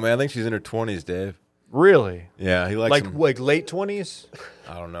don't know, man. I think she's in her 20s, Dave. Really? Yeah, he likes Like him. like late 20s?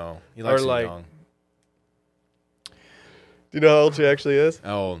 I don't know. He likes or him like- young. Do you know how old she actually is?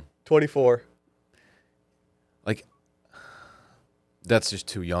 Oh, 24. like that's just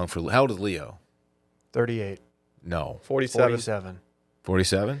too young for. How old is Leo? 38. No, 47. 47.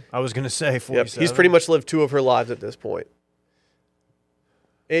 47. I was going to say 47. Yep. He's pretty much lived 2 of her lives at this point.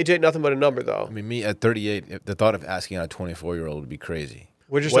 Age ain't nothing but a number, though. I mean, me at 38, the thought of asking out a 24-year-old would be crazy.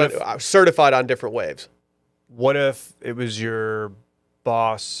 We're just What certified on different waves. What if it was your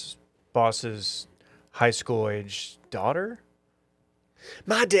boss's high school age daughter?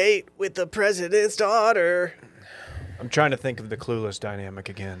 My date with the president's daughter. I'm trying to think of the Clueless dynamic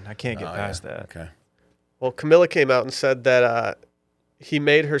again. I can't get Oh, past yeah. that. Okay. Well, Camilla came out and said that he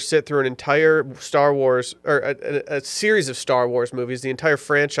made her sit through an entire Star Wars, or a series of Star Wars movies, the entire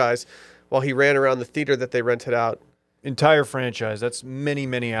franchise, while he ran around the theater that they rented out. Entire franchise. That's many,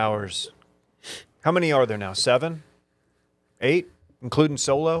 many hours. How many are there now? 7? 8? Including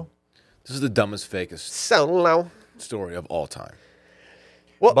Solo? This is the dumbest, fakest So low. story of all time.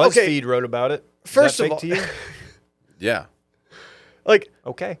 Well, BuzzFeed okay, wrote about it. Is First that of fake all- to you? Yeah. like,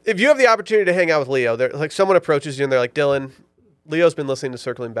 Okay. if you have the opportunity to hang out with Leo, like someone approaches you and they're like, Dylan, Leo's been listening to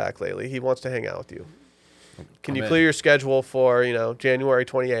Circling Back lately. He wants to hang out with you. Can you I'm in. clear your schedule for, January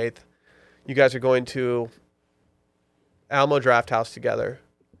 28th? You guys are going to Alamo Draft House together.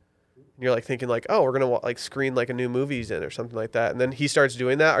 And you're like thinking like, oh, we're going to like screen like a new movie's in or something like that. And then he starts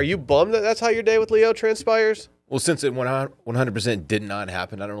doing that. Are you bummed that that's how your day with Leo transpires? Well, since it 100% did not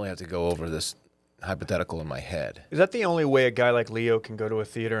happen, I don't really have to go over this hypothetical in my head. Is that the only way a guy like Leo can go to a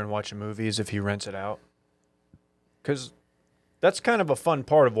theater and watch a movie is if he rents it out? Because that's kind of a fun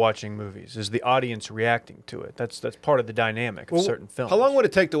part of watching movies is the audience reacting to it. That's part of the dynamic of certain films. How long would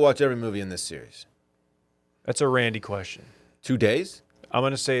it take to watch every movie in this series? That's a Randy question. 2 days? I'm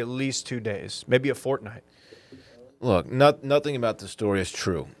going to say at least 2 days, maybe a fortnight. Look, nothing about the story is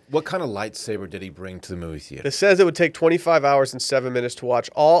true. What kind of lightsaber did he bring to the movie theater? It says it would take 25 hours and 7 minutes to watch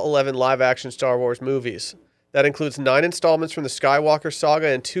all 11 live-action Star Wars movies. That includes 9 installments from the Skywalker saga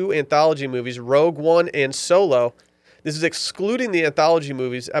and 2 anthology movies, Rogue One and Solo. This is excluding the anthology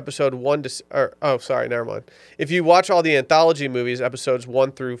movies, episode 1 to... never mind. If you watch all the anthology movies, episodes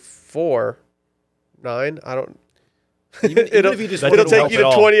 1 through 4... 9? I don't... Even if you just it'll take you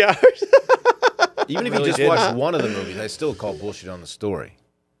to 20 hours. Even if you just watch one of the movies, I still call bullshit on the story.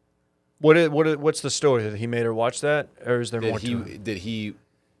 What's the story? That he made her watch that? Or is there more to it? That he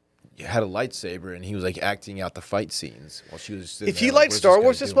had a lightsaber and he was like acting out the fight scenes while she was sitting If there, he like, liked "What's Star this guy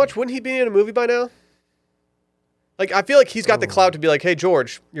Wars this doing?" much, wouldn't he be in a movie by now? Like, I feel like he's got the clout to be like, hey,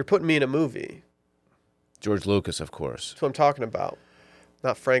 George, you're putting me in a movie. George Lucas, of course. That's what I'm talking about.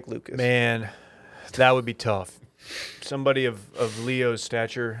 Not Frank Lucas. Man, that would be tough. Somebody of Leo's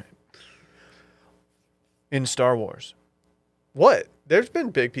stature in Star Wars. What? There's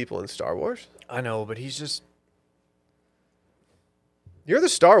been big people in Star Wars. I know, but he's just You're the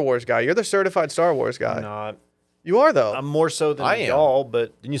Star Wars guy. You're the certified Star Wars guy. not. You are, though. I'm more so than I am. y'all,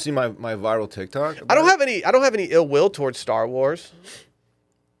 but Didn't you see my viral TikTok? I don't have any ill will towards Star Wars.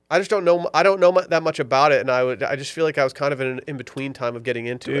 I just don't know. I don't know that much about it, and I just feel like I was kind of in an in between time of getting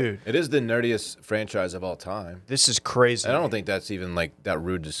into it. dude, It is the nerdiest franchise of all time. this is crazy. And I don't think that's even like that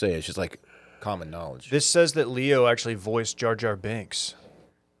rude to say. It's just like common knowledge. This says that Leo actually voiced Jar Jar Binks.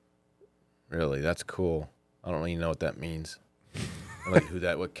 Really, that's cool. I don't really know what that means. Or,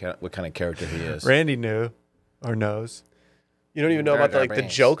 like what kind of character he is. Randy knew or knows. You don't even know Jar about Jar the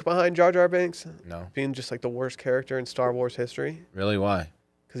Binks. joke behind Jar Jar Binks No, being just like the worst character in Star Wars history really? Why?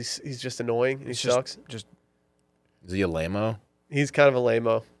 because he's just annoying and he It's sucks. Just Is he a lame-o? He's kind of a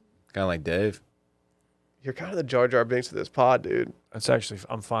lame-o. Kind of like Dave. You're kind of the Jar Jar Binks of this pod, dude. that's actually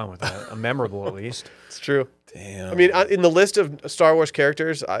I'm fine with that. I'm memorable at least. It's true. Damn. I mean, in the list of Star Wars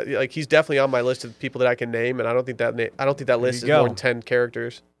characters, he's definitely on my list of people that I can name, and I don't think that list you is more go. than 10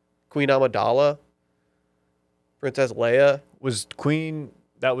 characters. Queen Amidala, Princess Leia. Was Queen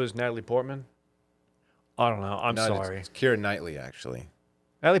that was Natalie Portman? I don't know. I'm No, sorry. It's Keira Knightley, actually.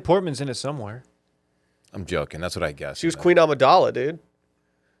 Natalie Portman's in it somewhere. I'm joking. That's what I guess. She was Queen Amidala, dude.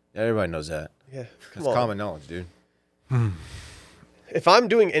 Yeah, everybody knows that. Yeah, That's come on. common knowledge, dude. If I'm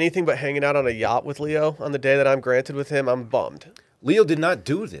doing anything but hanging out on a yacht with Leo on the day that I'm granted with him, I'm bummed. Leo did not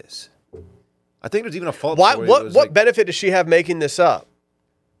do this. I think there's even a fault. Why? story that What was what benefit does she have making this up?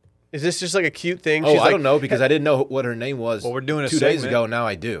 Is this just like a cute thing? Oh, She's I like, don't know because I didn't know what her name was. Well, we're doing a 2 days segment. ago. Now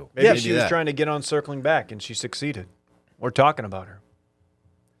I do. Maybe Yeah, she was trying to get on circling back and she succeeded. We're talking about her.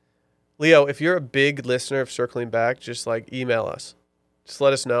 Leo, if you're a big listener of Circling Back, just like email us. Just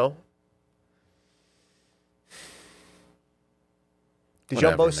let us know. Did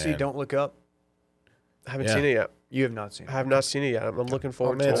y'all Whatever, both see man. Don't Look Up? I haven't Yeah. seen it yet. You have not seen it. I have not seen it yet. I'm looking Oh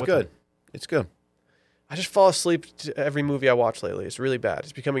forward man, to it's it. good. It's good. I just fall asleep to every movie I watch lately. It's really bad.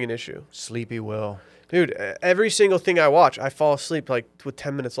 It's becoming an issue. Sleepy Will. Dude, every single thing I watch, I fall asleep like with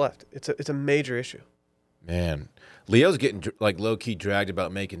 10 minutes left. It's a major issue. Man, Leo's getting like low key dragged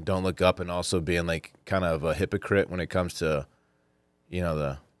about making Don't Look Up and also being like kind of a hypocrite when it comes to,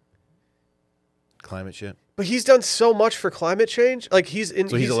 the climate shit. But he's done so much for climate change. Like he's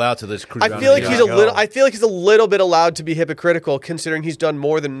allowed to this cruise I around feel like the he's yacht. a little. I feel like he's a little bit allowed to be hypocritical, considering he's done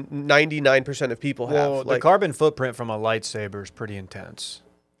more than 99% of people Well, have. the Like, carbon footprint from a lightsaber is pretty intense.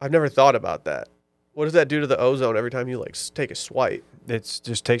 I've never thought about that. What does that do to the ozone every time you like take a swipe? It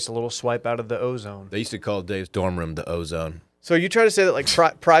just takes a little swipe out of the ozone. They used to call Dave's dorm room the ozone. So are you trying to say that like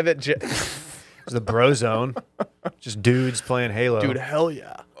private jet? It's the bro zone. Just dudes playing Halo. Dude, hell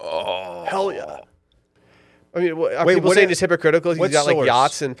yeah! Oh, hell yeah! I mean, are Wait, people what saying is- he's hypocritical? He's what got like source?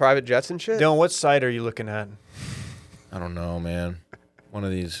 yachts and private jets and shit. Dylan, what site are you looking at? I don't know, man. One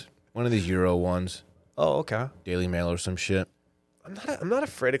of these Euro ones, Oh, okay. Daily Mail or some shit. I'm not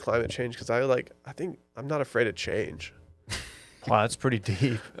afraid of climate change because I think I'm not afraid of change. Wow, that's pretty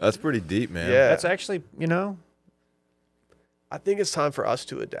deep. That's pretty deep, man. Yeah. That's actually, I think it's time for us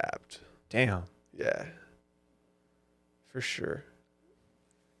to adapt. damn. Yeah, for sure.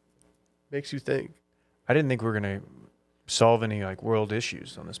 Makes you think. I didn't think we were going to solve any like world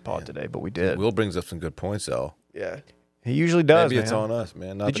issues on this pod today, but we did. Will brings up some good points, though. Yeah, He usually does, Maybe it's man. on us,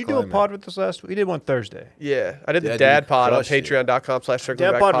 man. Not Did the you do a climate. pod with us last week? We did one Thursday. yeah. I did the Yeah, Dad dude, Pod on crushed it. Patreon.com/Circling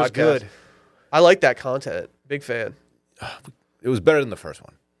Dad Back pod was Podcast. good. I like that content. Big fan. It was better than the first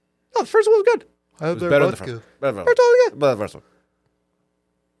one. Oh, the first one was good. It was better than the first one. Better than the First one was good. better than the first one.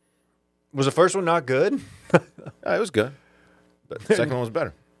 Was the first one not good? Yeah, it was good. But the second one was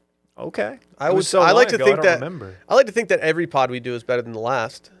better. Okay. I It would. was so I long like to ago, think I that. don't remember. I like to think that every pod we do is better than the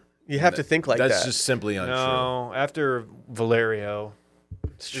last. You have to think like That's that. just simply untrue. No, after Valerio,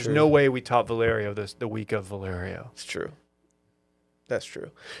 It's there's true. no way we top Valerio the week of Valerio. It's true. That's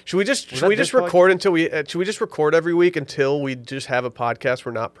true. Should we just that this record until we? Should we just record every week until we just have a podcast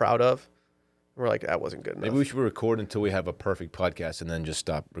we're not proud of? We're like, that wasn't good enough. Maybe we should record until we have a perfect podcast and then just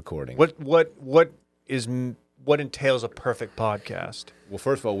stop recording. What entails a perfect podcast? Well,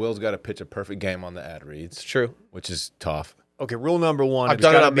 first of all, Will's got to pitch a perfect game on the ad It's reads, true. which is tough. Okay, rule number one. I've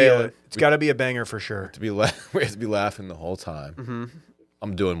done it on Mail-In. It's got to be a banger for sure. We have to be laughing the whole time. Mm-hmm.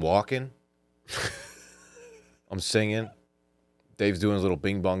 I'm doing walking. I'm singing. Dave's doing his little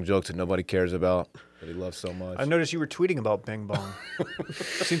bing bong jokes that nobody cares about, that he loves so much. I noticed you were tweeting about Bing Bong.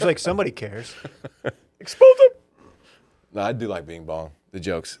 Seems like somebody cares. Expose them. No, I do like bing bong. The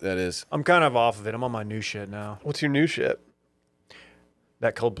jokes, that is. I'm kind of off of it. I'm on my new shit now. What's your new shit?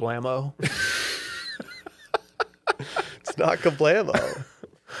 That called Blammo. It's not Kablamo.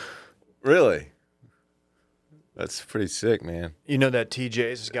 Really? That's pretty sick, man. You know that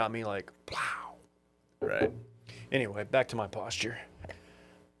TJ's has got me like, wow. Right. Anyway, back to my posture.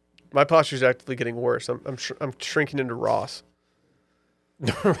 My posture's actively getting worse. I'm shrinking into Ross.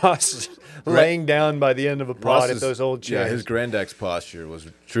 Ross is laying down by the end of a pod at those old chairs. Yeah, his Grandex posture was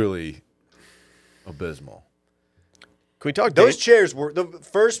truly abysmal. Can we talk? Those chairs were the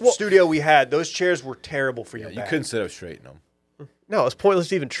first studio we had. Those chairs were terrible for Yeah, your you back. couldn't sit up straight in them. No, it's pointless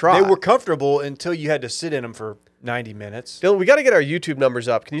to even try. They were comfortable until you had to sit in them for 90 minutes. Dylan, we got to get our YouTube numbers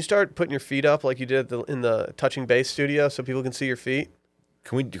up. Can you start putting your feet up like you did in the Touching Base studio so people can see your feet?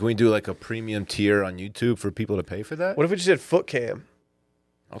 Can we do like a premium tier on YouTube for people to pay for that? What if we just did foot cam?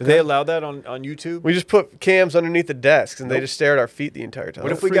 Do they allow that on YouTube? We just put cams underneath the desks and they just stare at our feet the entire time.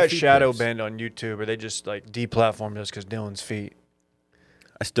 What if we free got feet shadow pics. banned on YouTube, or they just like deplatformed us because Dylan's feet?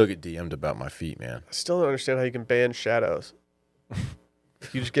 I still get DM'd about my feet, man. I still don't understand how you can ban shadows.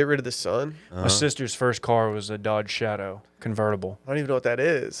 You just get rid of the sun? My sister's first car was a Dodge Shadow convertible. I don't even know what that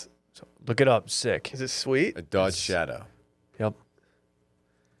is. Look it up. Sick. Is it sweet? A Dodge Shadow. Yep.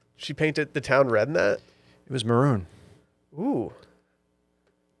 She painted the town red in that? It was maroon. Ooh.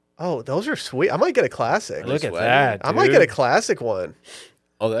 Oh, those are sweet. I might get a classic. Look at swagger. that. I might dude. get a classic one.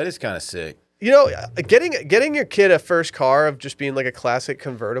 Oh, that is kind of sick. You know, getting your kid a first car of just being like a classic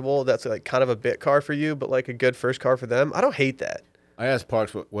convertible, that's like kind of a bit car for you, but like a good first car for them. I don't hate that. I asked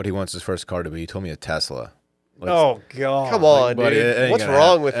Parks what he wants his first car to be. He told me a Tesla. Oh God! Come on, Buddy, it dude. ain't What's gonna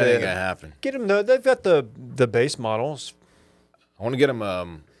wrong hap- with that ain't it? gonna happen. Get him they've got the base models. I want to get him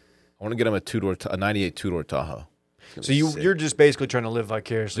a two-door, a '98 two-door Tahoe. So you're just basically trying to live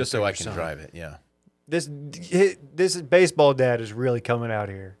vicariously, just so through I your can son. drive it. Yeah. This baseball dad is really coming out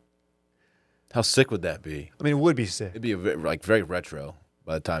here. How sick would that be? I mean, it would be sick. It'd be very retro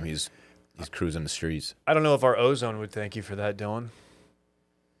by the time he's cruising the streets. I don't know if our ozone would thank you for that, Dylan.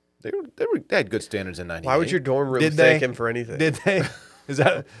 They had good standards in '98. Why would your dorm room Did thank they? him for anything? Did they? Is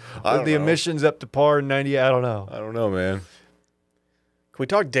that I are don't the know. emissions up to par in '90? I don't know. I don't know, man. Can we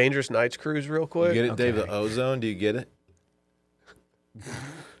talk Dangerous Nights cruise real You quick? get it, Dave? Okay. The ozone? Do you get it?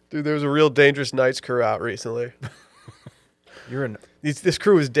 Dude, there was a real Dangerous Nights crew out recently. You're an This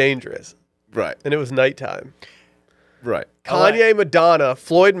crew was dangerous, Right. and it was nighttime. Right. Kanye, Madonna,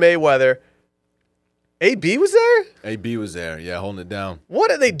 Floyd Mayweather. AB was there? AB was there. Yeah, holding it down. What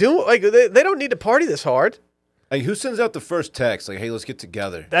are they doing? Like they don't need to party this hard. Like, who sends out the first text? Like, hey, let's get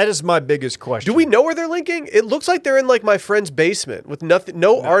together. that is my biggest question. Do we know where they're linking? It looks like they're in like my friend's basement with nothing,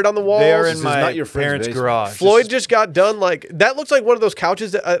 no art on the walls. They are This in is my not your friend's parents' basement. garage. Floyd just got done. Like that looks like one of those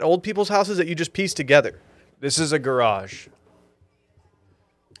couches at old people's houses that you just piece together. This is a garage.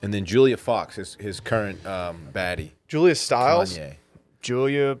 And then Julia Fox, his current baddie. Julia Stiles. Kanye.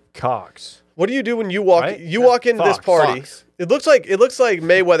 Julia Cox. What do you do when you walk? Right? You walk into this Fox. party. Fox. It looks like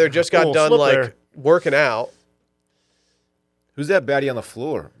Mayweather just got Oh, done slip like there. working out. Who's that baddie on the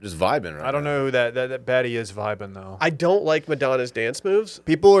floor? Just vibing right I don't now. know who that baddie is vibing though. I don't like Madonna's dance moves.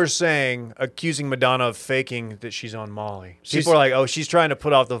 People are accusing Madonna of faking that she's on Molly. She's- People are like, oh, she's trying to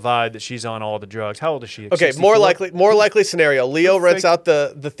put off the vibe that she's on all the drugs. How old is she? Okay, 64? more likely scenario. Leo Who rents faked- out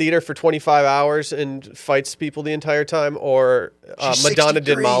the theater for 25 hours and fights people the entire time, or She's Madonna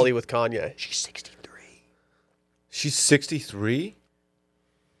did 63. Molly with Kanye. She's 63. She's 63?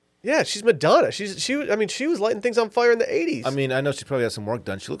 Yeah, she's Madonna. She was lighting things on fire in the 80s. I mean, I know she probably has some work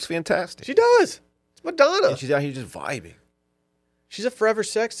done. She looks fantastic. she does. It's Madonna. And she's out here just vibing She's a forever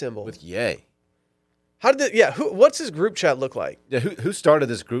sex symbol. with Ye. How did what's his group chat look like? Yeah, who started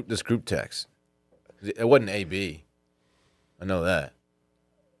this group text? It wasn't AB. I know that.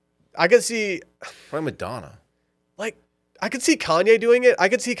 I could see, Probably Madonna. like, I could see Kanye doing it. I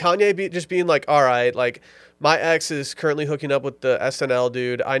could see Kanye just being like, all right, like, my ex is currently hooking up with the SNL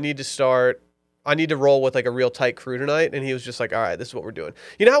dude. I need to roll with, like, a real tight crew tonight. And he was just like, all right, this is what we're doing.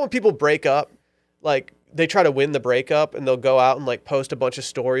 You know how when people break up, like, they try to win the breakup and they'll go out and, like, post a bunch of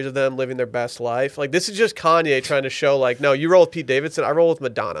stories of them living their best life? Like, this is just Kanye trying to show, like, no, you roll with Pete Davidson, I roll with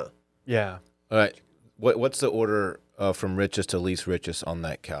Madonna. Yeah. All right. What's the order from richest to least richest on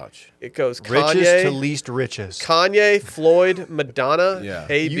that couch? It goes Kanye, Richest to least richest. Kanye, Floyd, Madonna, Yeah.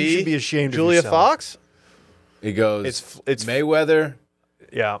 AB, You should be ashamed of Julia yourself. Fox. It goes It's Mayweather.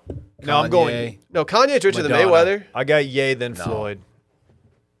 Yeah. No, Kanye, I'm going. No, Kanye's richer than Madonna. Mayweather. I got Ye then No. Floyd.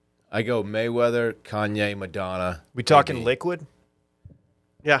 I go Mayweather, Kanye, Madonna. We talking AB. liquid?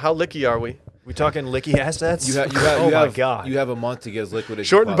 Yeah, how licky are we? We talking licky assets? You have, oh you my have, god. You have a month to get as liquid as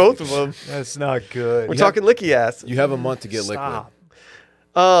Shorten you both possibly of them. That's not good. We're talking licky ass. You have a month to get Stop.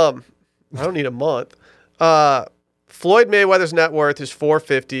 I don't need a month. Floyd Mayweather's net worth is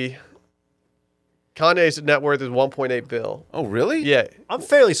 $450. Kanye's net worth is $1.8 billion. Oh, really? Yeah, I'm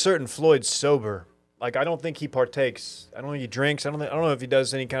fairly certain Floyd's sober. Like I don't think he partakes. I don't think he drinks. I don't know if he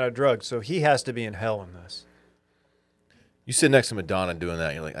does any kind of drugs. So he has to be in hell in this. You sit next to Madonna doing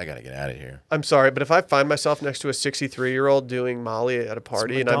that, you're like, I got to get out of here. I'm sorry, but if I find myself next to a 63-year-old doing Molly at a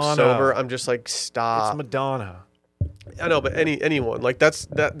party and I'm Madonna. sober, I'm just like, It's stop. Madonna. I know, but anyone like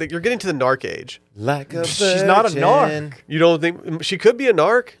that you're getting to the narc age. Like a She's not a virgin, narc. You don't think she could be a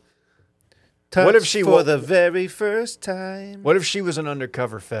narc? What if touched she for wa- the very first time? What if she was an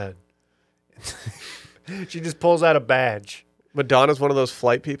undercover Fed? She just pulls out a badge. Madonna's one of those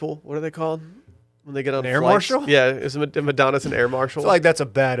flight people. What are they called when they get on An air flights? marshal? Yeah, is Madonna's an air I marshal? feel like that's a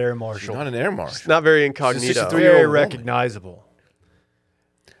bad air She's marshal. not an air marshal. Not very She's incognito. just a Very 3-year-old woman. recognizable.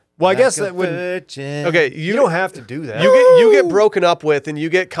 Well, I guess Like a that would. virgin. Okay, You don't have to do that. you get broken up with, and you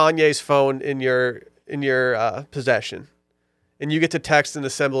get Kanye's phone in your possession, and you get to text and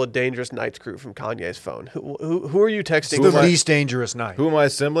assemble a dangerous night's crew from Kanye's phone. Who are you texting? It's the from? least dangerous night. Who am I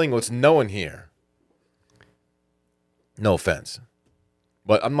assembling? What's no one here? No offense,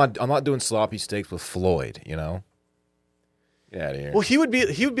 but I'm not doing sloppy steaks with Floyd. You know, get out of here. Well, he would be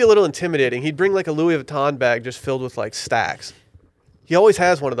a little intimidating. He'd bring like a Louis Vuitton bag just filled with like stacks. He always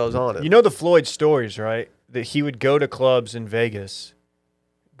has one of those on him. You know the Floyd stories, right? That he would go to clubs in Vegas,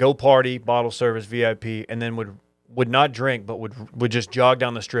 go party, bottle service, VIP, and then would not drink, but would just jog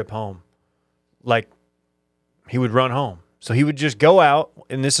down the strip home. Like he would run home. So he would just go out,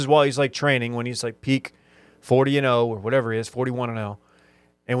 and this is while he's like training, when he's like peak 40-0 or whatever he is, 41-0,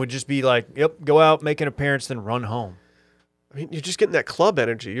 and would just be like, yep, go out, make an appearance, then run home. I mean, you're just getting that club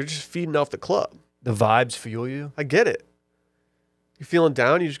energy. You're just feeding off the club. The vibes fuel you. I get it. You're feeling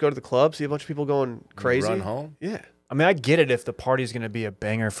down, you just go to the club, see a bunch of people going crazy. Run home. Yeah. I mean, I get it if the party's going to be a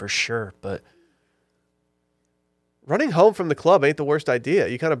banger for sure, but Running home from the club ain't the worst idea.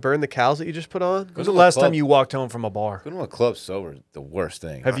 You kind of burn the cows that you just put on. when was the last time you walked home from a bar? Going to a club sober is the worst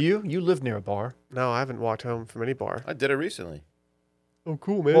thing. Have you? You live near a bar. No, I haven't walked home from any bar. I did it recently. Oh,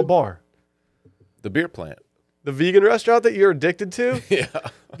 cool, man. What bar? The beer plant. The vegan restaurant that you're addicted to? Yeah.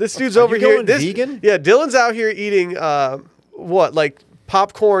 This dude's Are over you here. going vegan? Yeah, Dylan's out here eating like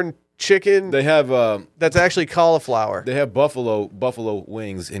popcorn chicken They have that's actually cauliflower. buffalo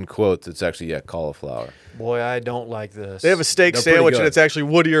wings in quotes. It's actually cauliflower. Boy, I don't like this. They have a steak They're pretty sandwich and good. it's actually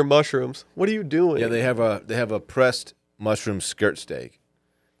Whittier mushrooms. What are you doing? Yeah, they have a pressed mushroom skirt steak,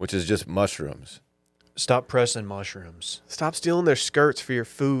 which is just mushrooms. Stop pressing mushrooms. Stop stealing their skirts for your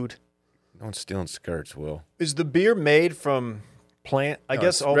food. No one's stealing skirts, Will. Is the beer made from plant? I No,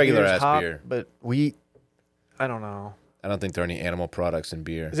 guess it's all regular beer's ass hop, beer. but wheat. I don't know. I don't think there are any animal products in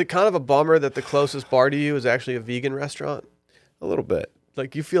beer. Is it kind of a bummer that the closest bar to you is actually a vegan restaurant? A little bit.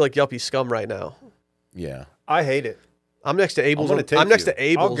 Like you feel like Yelpy scum right now. Yeah. I hate it. I'm next to Abel's. gonna take I'm next you. to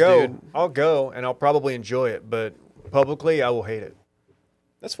Abel's, I'll go. dude. I'll go, and I'll probably enjoy it, but publicly, I will hate it.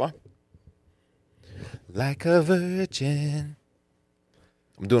 That's fine. Like a virgin.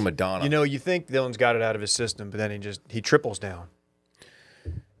 I'm doing Madonna. You know, you think Dylan's got it out of his system, but then he triples down.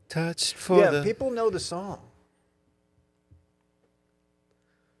 touched for the... people know the song.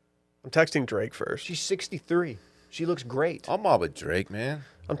 I'm texting Drake first. She's 63. She looks great. I'm all with Drake, man.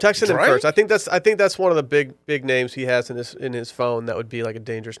 I'm texting him Drake? first. I think that's one of the big names he has in his phone that would be like a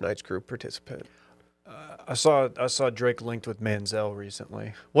Dangerous Nights group participant. I saw Drake linked with Manziel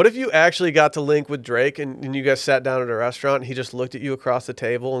recently. What if you actually got to link with Drake and you guys sat down at a restaurant and he just looked at you across the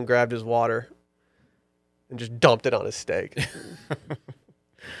table and grabbed his water and just dumped it on his steak?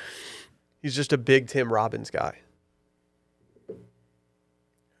 He's just a big Tim Robbins guy.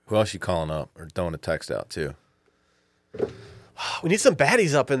 Who else you calling up or throwing a text out to? We need some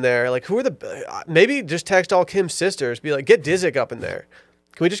baddies up in there. Like, who are the... maybe just text all Kim's sisters. Be like, get Disick up in there.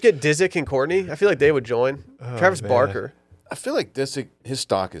 Can we just get Disick and Courtney? I feel like they would join. Travis man. Barker. I feel like his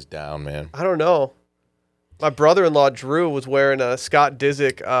stock is down, man. I don't know. My brother-in-law, Drew, was wearing a Scott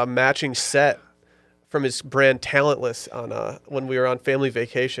Disick matching set from his brand Talentless on when we were on family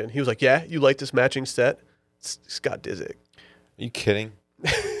vacation. He was like, yeah, you like this matching set? It's Scott Disick. Are you kidding?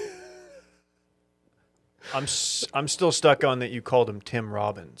 I'm still stuck on that you called him Tim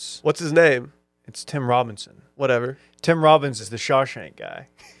Robbins. What's his name? It's Tim Robinson. Whatever. Tim Robbins is the Shawshank guy.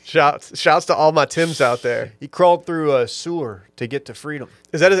 Shouts to all my Tims out there. He crawled through a sewer to get to freedom.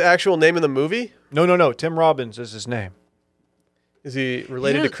 Is that his actual name in the movie? No. Tim Robbins is his name. Is he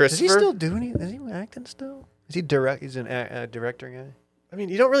related to Does Christopher? he still do anything? Is he acting still? Is he direct? He's a director guy. I mean,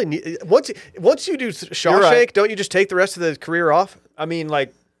 you don't really need... Once you do Shawshank, right. don't you just take the rest of the career off? I mean,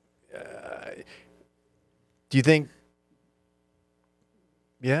 like, do you think...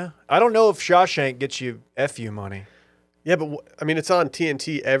 Yeah. I don't know if Shawshank gets you FU money. Yeah, but I mean, it's on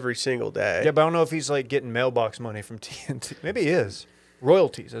TNT every single day. Yeah, but I don't know if he's, like, getting mailbox money from TNT. Maybe he is.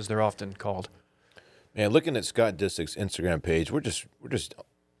 Royalties, as they're often called. Man, looking at Scott Disick's Instagram page, we're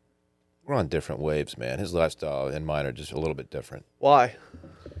on different waves, man. His lifestyle and mine are just a little bit different. Why?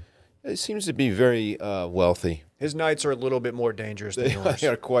 He seems to be very wealthy. His nights are a little bit more dangerous than yours. They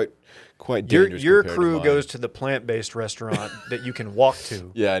are quite dangerous. Your compared crew to mine. goes to the plant-based restaurant that you can walk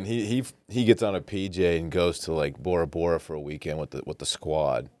to. Yeah, and he gets on a PJ and goes to like Bora Bora for a weekend with the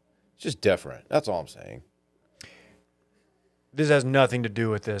squad. It's just different. That's all I'm saying. This has nothing to do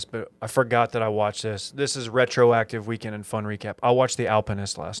with this, but I forgot that I watched this. This is retroactive weekend and fun recap. I watched The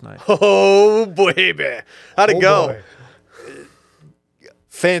Alpinist last night. Oh, baby. How'd it go? Boy.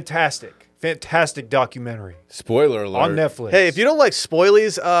 Fantastic documentary Spoiler alert. on Netflix. Hey, if you don't like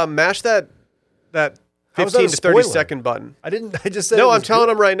spoilies, mash that How is that 15 a to 30 spoiler? second button. I just said. No, it I'm was telling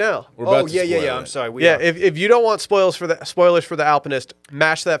good. them right now. We're about Oh to yeah. spoil I'm it. sorry. We Yeah, are. if you don't want spoilers for the Alpinist,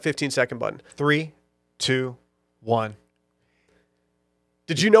 mash that 15-second button. 3, 2, 1.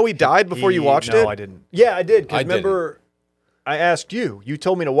 Did you know he died before you watched it? No, I didn't. Yeah, I did. I Because remember, I asked you. You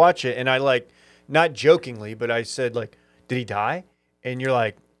told me to watch it, and I not jokingly, but I said did he die? And you're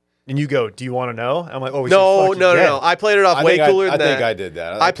like, and you go, do you want to know? I'm like, oh, he's No. fucking dead. I played it off I way think cooler I than that. think I did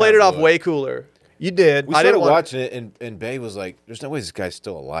that. I played it off way cooler. You did. We I started didn't want- watching it, and Bay was like, "There's no way this guy's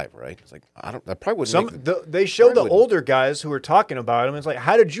still alive, right?" It's like, I probably wouldn't. They showed the wouldn't. older guys who were talking about him. It's like,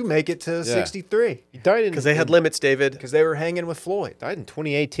 how did you make it to 63? He died Because they had limits, David. Because they were hanging with Floyd. died in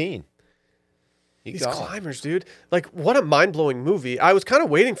 2018. These climbers, dude. Like, what a mind-blowing movie. I was kind of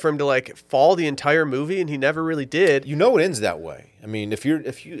waiting for him to, fall the entire movie, and he never really did. You know it ends that way. I mean, if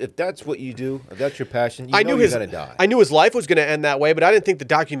that's what you do, if that's your passion, I knew you're gonna die. I knew his life was going to end that way, but I didn't think the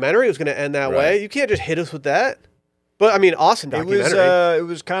documentary was going to end that Right. way. You can't just hit us with that. But, I mean, awesome documentary.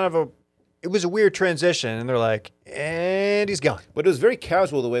 It was a weird transition, and they're like, and he's gone. But it was very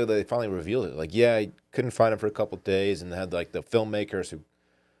casual the way they finally revealed it. Like, yeah, I couldn't find him for a couple of days, and they had the filmmakers who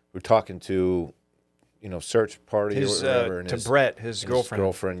were talking to, search party or whatever, and Brett, his girlfriend.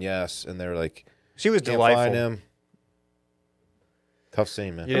 Girlfriend, yes, and they're like, She was can't delightful. find him. Tough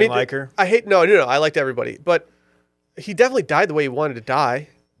scene, man. You didn't like her? No, I liked everybody. But he definitely died the way he wanted to die.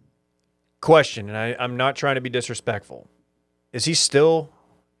 Question, and I'm not trying to be disrespectful. Is he still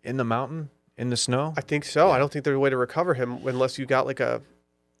in the mountain, in the snow? I think so. I don't think there's a way to recover him unless you got a...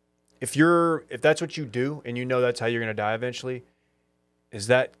 If that's what you do, and you know that's how you're going to die eventually, is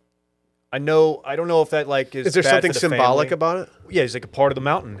that... I don't know if that Is there bad something for the symbolic family. about it? Yeah, he's like a part of the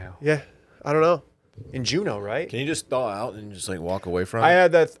mountain now. Yeah. I don't know. In Juneau, right? Can you just thaw out and just walk away from I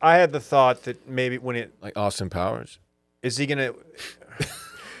it? had the thought that maybe when it Like Austin Powers? is he gonna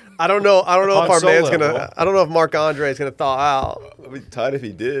I don't know if Han our man's Solo. gonna. I don't know if Marc Andre is gonna thaw out. I'd be tired if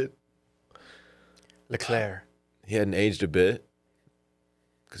he did. Leclerc, He hadn't aged a bit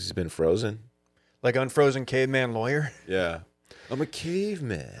because he's been frozen. like unfrozen caveman lawyer? Yeah. I'm a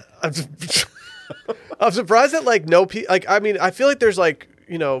caveman. I'm surprised that no I mean I feel like there's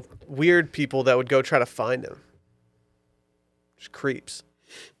weird people that would go try to find him. Just creeps.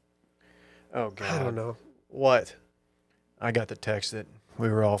 Oh God, I don't know what. I got the text that we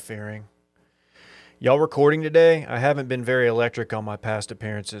were all fearing. Y'all recording today? I haven't been very electric on my past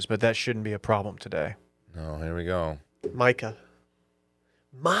appearances, but that shouldn't be a problem today. No, here we go. Micah.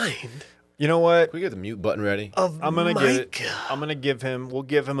 Mind You know what? Can we get the mute button ready? of I'm gonna Micah. give him. We'll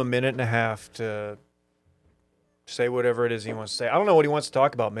give him a minute and a half to say whatever it is he wants to say. I don't know what he wants to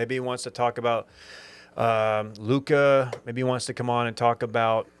talk about. Maybe he wants to talk about Luca. Maybe he wants to come on and talk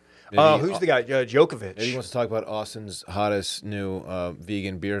about. Oh, who's the guy? Djokovic. Maybe he wants to talk about Austin's hottest new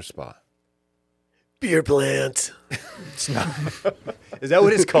vegan beer spot. Beer plant. It's not. Is that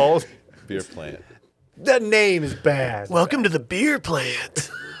what it's called? Beer plant. That name is bad. Welcome to the beer plant.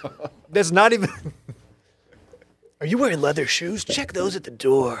 That's not even. Are you wearing leather shoes? Check those at the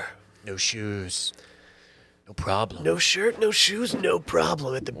door. No shoes. No problem. No shirt, no shoes, no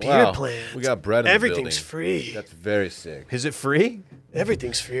problem at the beer Wow. plant. We got bread in the Everything's building. free. That's very sick. Is it free?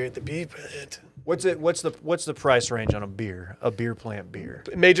 Everything's free at the beer plant. What's the price range on a beer? A beer plant beer.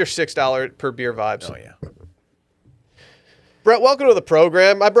 Major $6 per beer vibes. Oh, yeah. Brett, welcome to the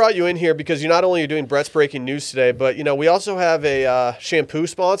program. I brought you in here because you not only are doing Brett's breaking news today, but we also have a shampoo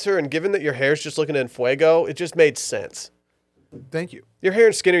sponsor. And given that your hair's just looking en fuego, it just made sense. Thank you. Your hair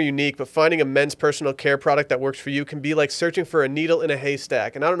and skin are unique, but finding a men's personal care product that works for you can be like searching for a needle in a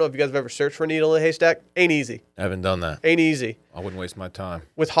haystack. And I don't know if you guys have ever searched for a needle in a haystack. Ain't easy. I haven't done that. Ain't easy. I wouldn't waste my time.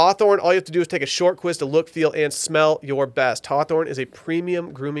 With Hawthorne, all you have to do is take a short quiz to look, feel, and smell your best. Hawthorne is a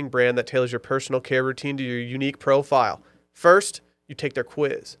premium grooming brand that tailors your personal care routine to your unique profile. First, you take their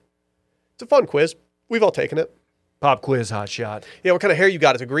quiz. It's a fun quiz. We've all taken it. Pop quiz, hot shot. Yeah, what kind of hair you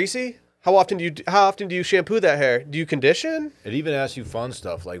got? Is it greasy? How often do you shampoo that hair? Do you condition? It even asks you fun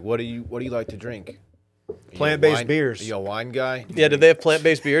stuff like what do you like to drink? Are you a Plant-based wine- beers. Are you a wine guy? Yeah, do they have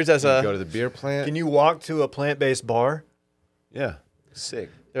plant-based beers as You go a... to the beer plant? Can you walk to a plant-based bar? Yeah. Sick.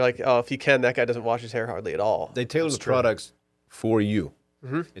 They're like, oh, if you can, that guy doesn't wash his hair hardly at all. They tailor the products for you.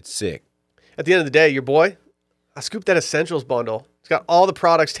 Mm-hmm. It's sick. At the end of the day, your boy, I scooped that Essentials bundle. It's got all the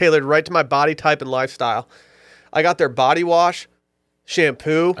products tailored right to my body type and lifestyle. I got their body wash,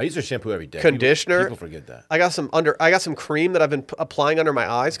 shampoo. I use their shampoo every day. Conditioner. People forget that. I got some cream that I've been applying under my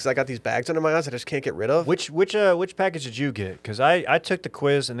eyes because I got these bags under my eyes that I just can't get rid of. Which package did you get? Because I took the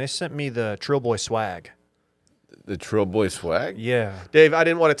quiz and they sent me the Trill Boy swag. The Trill Boy swag? Yeah. Dave, I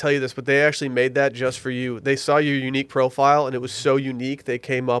didn't want to tell you this, but they actually made that just for you. They saw your unique profile, and it was so unique, they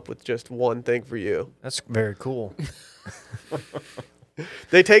came up with just one thing for you. That's very cool.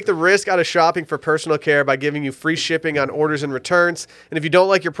 They take the risk out of shopping for personal care by giving you free shipping on orders and returns. And if you don't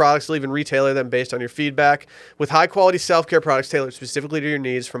like your products, they'll even retailer them based on your feedback. With high-quality self-care products tailored specifically to your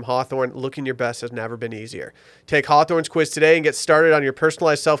needs from Hawthorne, looking your best has never been easier. Take Hawthorne's quiz today and get started on your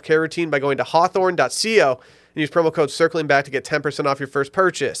personalized self-care routine by going to hawthorne.co and use promo code CirclingBack to get 10% off your first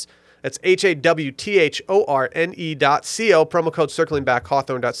purchase. That's HAWTHORNE.co, promo code CirclingBack,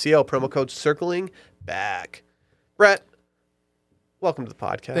 hawthorne.co, promo code CirclingBack. Brett, welcome to the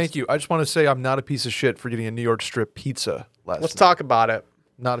podcast. Thank you. I just want to say I'm not a piece of shit for getting a New York strip pizza last Let's night. talk about it.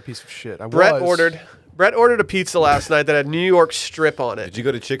 Not a piece of shit. Brett ordered a pizza last night that had New York strip on Did it. you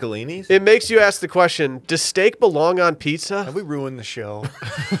go to Ciccolini's? It makes you ask the question, does steak belong on pizza? Have we ruined the show?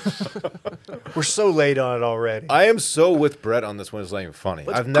 We're so late on it already. I am so with Brett on this one. It's not even funny.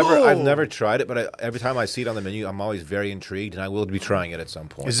 I've never tried it, but every time I see it on the menu, I'm always very intrigued, and I will be trying it at some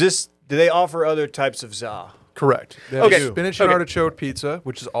point. Do they offer other types of za? Correct. They have Okay. spinach and Okay. artichoke pizza,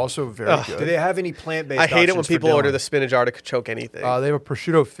 which is also very good. Do they have any plant-based I hate it when options for people order Dylan? the spinach artichoke anything. They have a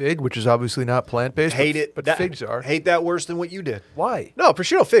prosciutto fig, which is obviously not plant-based. Hate it. But That- figs are. Hate that worse than what you did. Why? No,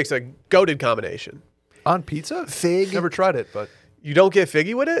 prosciutto fig's a goated combination. On pizza? Fig? Never tried it, but You don't get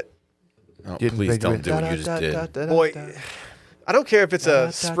figgy with it? Oh, Didn't please think don't of do it. what you just did. Boy, I don't care if it's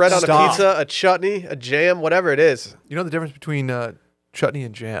a spread on a Stop. pizza, a chutney, a jam, whatever it is. you know the difference between chutney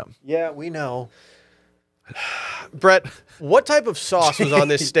and jam? yeah, we know. Brett, what type of sauce was on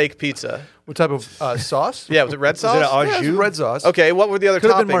this steak pizza? What type of sauce? Yeah, was it red sauce? it an au Yeah, it was jus? red sauce. Okay, what were the other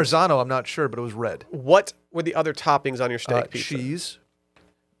Could have toppings? been Marzano, I'm not sure, but it was red. What were the other toppings on your steak pizza? Cheese,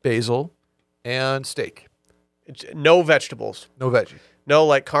 basil, and steak. No vegetables. No veggie. No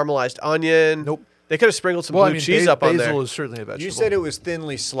like caramelized onion. Nope. They could have sprinkled some Well, blue cheese up on there. basil is certainly a vegetable. You said it was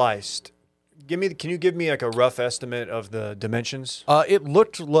thinly sliced. Can you give me like a rough estimate of the dimensions? It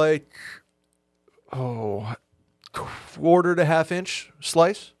looked like, quarter to half inch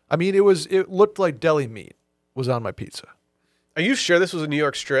slice. I mean, it looked like deli meat was on my pizza. Are you sure this was a New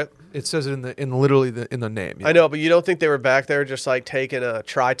York strip? It says it in the name. I know, but you don't think they were back there just like taking a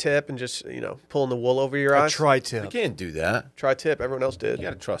tri-tip and just, pulling the wool over your A eyes? You tri-tip. can't do that. Tri-tip, everyone else did. You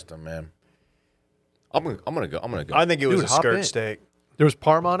gotta trust them, man. I'm gonna go. I think it was Dude, a hop skirt in. steak. There was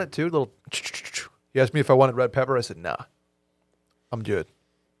parm on it too. Little. He asked me if I wanted red pepper. I said nah. I'm good.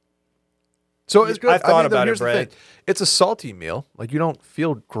 So it's good. I thought about it, here's the Brett. thing. It's a salty meal. Like you don't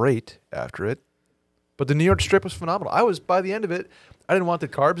feel great after it. But the New York strip was phenomenal. I was by the end of it, I didn't want the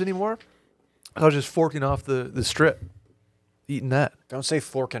carbs anymore. I was just forking off the strip, eating that. Don't say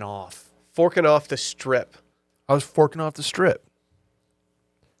forking off. Forking off the strip. I was forking off the strip.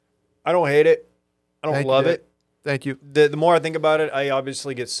 I don't hate it. I don't Thank you, love Dave. it. Thank you. The more I think about it, I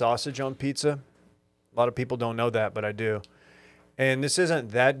obviously get sausage on pizza. A lot of people don't know that, but I do. And this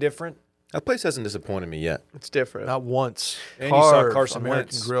isn't that different. That place hasn't disappointed me yet. It's different. Not once. And you saw Carve, Carson American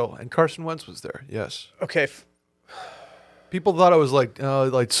Wentz. Grill, and Carson Wentz was there. Yes. Okay. People thought I was like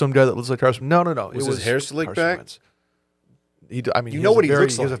some guy that looks like Carson. No. Was his hair slicked Carson back? Wentz. I mean, You he know has what a he very,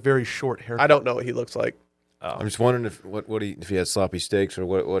 looks He has a like. very short hair. I don't know what he looks like. I'm just wondering if he had sloppy steaks or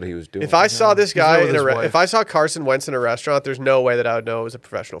what he was doing. If I saw this He's there guy with in his a wife. if I saw Carson Wentz in a restaurant, there's no way that I would know it was a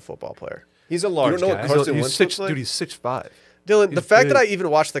professional football player. He's a large don't know what guy. Carson He's Wentz six, looks like? dude. He's 6'5". Dylan, the He's fact that big. I even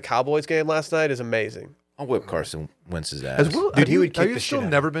watched the Cowboys game last night is amazing. I'll whip Carson Wentz's ass. Has Will, Dude, have he you, would have kick you the still shit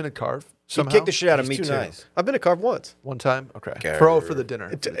out never been a Carve? He Somehow? kicked the shit out of He's me too too. nice. I've been to Carve once. One time? Okay. Carve. Throw for the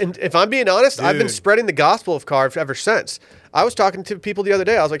dinner. And if I'm being honest, I've been Dude. spreading the gospel of Carve ever since. I was talking to people the other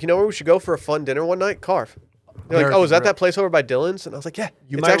day. I was like, you know where we should go for a fun dinner one night? Carve. They're like, American oh, is that Grill. that place over by Dylan's? And I was like, yeah,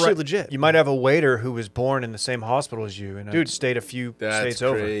 it's actually legit. You might have a waiter who was born in the same hospital as you, and Dude, stayed a few That's states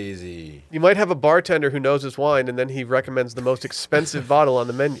over. crazy. You might have a bartender who knows his wine, and then he recommends the most expensive bottle on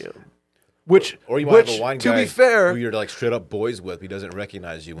the menu. Or you might have a wine to guy be fair, who you're like straight up boys with. He doesn't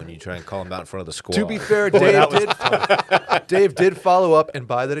recognize you when you try and call him out in front of the squad. to be fair, Dave did follow up and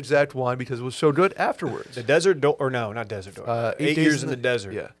buy that exact wine because it was so good afterwards. The Desert Door, or no, not Desert Door. 8 Days years in the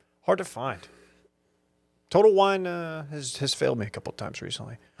desert. Yeah. Hard to find. Total Wine has failed me a couple of times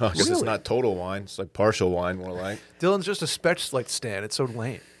recently. Huh, 'cause it's Really? not total wine. It's like partial wine, more like. Dylan's just a Spetz like stand. It's so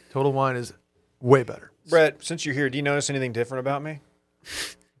lame. Total Wine is way better. Brett, since you're here, do you notice anything different about me?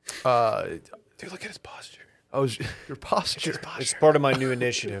 Dude, look at his posture. Your posture. It's part of my new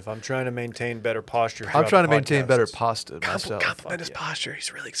initiative. I'm trying to maintain better posture. I'm throughout trying to the maintain better podcasts. pasta myself. Compliment his posture.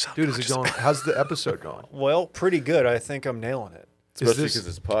 He's really excited. Dude, is it going? How's the episode going? Well, pretty good. I think I'm nailing it. Especially this- because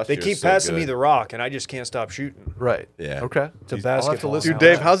his posture They keep is so passing me good. the rock, and I just can't stop shooting. Right. Yeah. Okay. It's a I'll have to basketball. listen Dude, to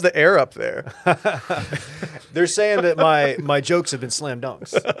Dave, that. how's the air up there? They're saying that my jokes have been slam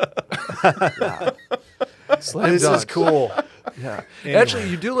dunks. Slam This is dunk. cool. Yeah. Anyway. Actually,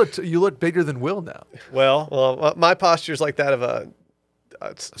 you look bigger than Will now. Well, Well, my posture's like that of a.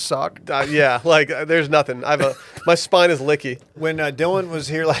 Sock. Yeah, like there's nothing. My spine is licky. when Dylan was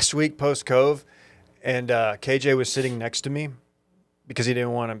here last week post Cove, and KJ was sitting next to me because he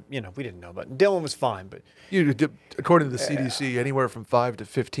didn't want to. We didn't know, but Dylan was fine. But According to the CDC, anywhere from 5 to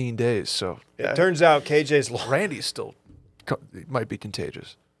 15 days. So Yeah. it turns out KJ's Randy's still it might be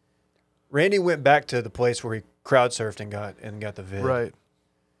contagious. Randy went back to the place where he crowd surfed and got the vid. Right.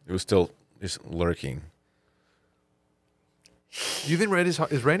 It was still just lurking. Do you think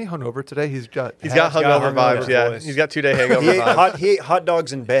is Randy hungover today? He's got He's got hungover vibes. Yeah, voice. he's got 2-day hangover He ate, vibes. he ate hot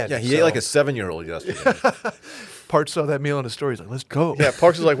dogs in bed. Yeah, he so- ate like a 7-year-old yesterday. Parts saw that meal in his story. He's like, let's go. Yeah,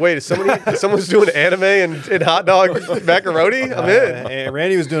 Parks was like, wait, someone's doing anime and hot dog macaroni? I'm in. And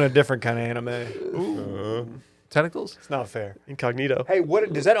Randy was doing a different kind of anime. Tentacles? It's not fair. Incognito. Hey,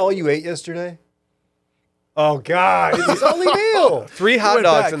 what? Is that all you ate yesterday? Oh God, it's his only meal. 3 He hot went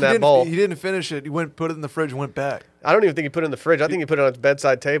dogs back. in He that didn't- bowl. He didn't finish it. He put it in the fridge and went back. I don't even think he put it in the fridge. I think he put it on his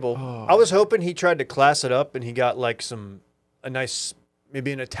bedside table. I was hoping he tried to class it up and he got like a nice,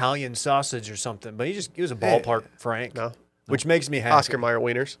 maybe an Italian sausage or something. But he was a ballpark Frank, No. which makes me happy. Oscar Mayer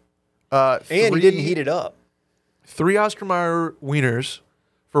wieners. And he didn't heat it up. 3 Oscar Mayer wieners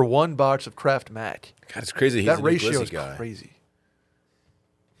for 1 box of Kraft Mac. God, it's crazy. He's That a new ratio glizzy is guy. crazy.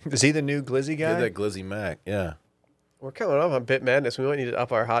 Is he the new glizzy He guy? had that glizzy Mac. Yeah. We're coming up on Bit Madness. We might need to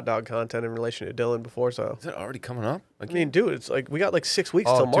up our hot dog content in relation to Dylan before so. Is that already coming up? I mean, dude, it's like we got like 6 weeks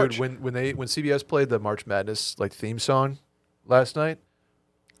Oh, till dude, March. when CBS played the March Madness like theme song last night,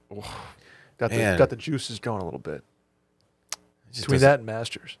 got Man. the juices going a little bit. It just Between doesn't- that and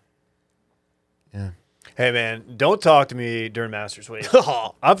Masters. Yeah. Hey man, don't talk to me during Masters week.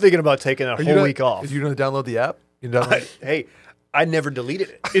 I'm thinking about taking a whole week off. Are you going to download the app? You download it? Hey, I never deleted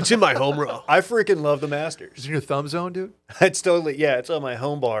it. It's in my home row. I freaking love the Masters. Is it in your thumb zone, dude? It's totally it's on my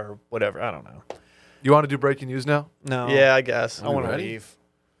home bar or whatever. I don't know. You want to do breaking news now? No. Yeah, I guess. I want to ready? leave.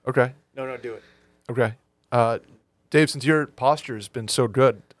 Okay. No, do it. Okay. Dave, since your posture has been so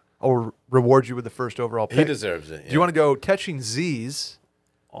good, I'll reward you with the first overall pick. He deserves it. Do you want to go catching Z's,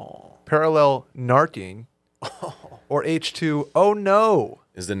 parallel narking, or H2? Oh no!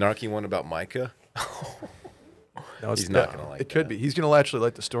 Is the narky one about Micah? No, He's not gonna like It could that. be. He's gonna actually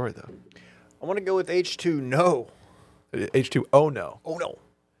like the story though. I want to go with H2. No. H2. Oh no! Oh no.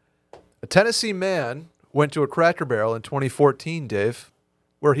 A Tennessee man went to a Cracker Barrel in 2014, Dave,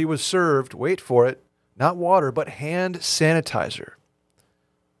 where he was served. Wait for it. Not water, but hand sanitizer.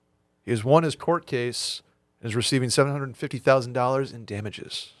 He has won his court case and is receiving $750,000 in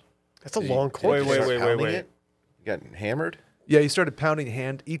damages. That's a long Did court. you Wait, start wait, pounding wait. it? You got hammered? Yeah, he started pounding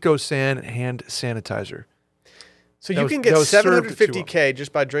EcoSan hand sanitizer. So That you was- can that get was served to 750K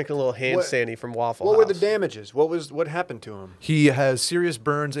just by drinking a little hand What- sandy from Waffle What House. were the damages? What happened to him? He has serious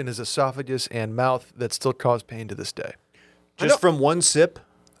burns in his esophagus and mouth that still cause pain to this day. Just from one sip?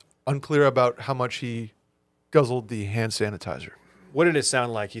 Unclear about how much he guzzled the hand sanitizer. What did it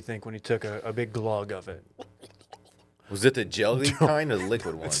sound like, you think, when he took a big glug of it? Was it the jelly kind or the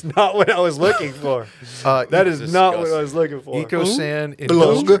liquid one? It's not what I was looking for. That is It's not what I disgusting. was looking for. Ecosan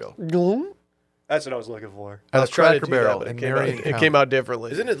Industrial That's what I was looking for. I at was a trying to Cracker do that, Barrel but in it came, out, Marion it County. came out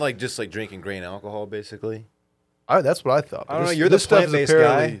differently. Isn't it like just like drinking grain alcohol, basically? That's what I thought. I don't know, This- you're the this stuff is plant-based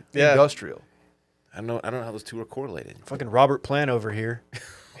apparently guy. Yeah. Industrial. I don't know how those two are correlated. Fucking Robert Plant over here.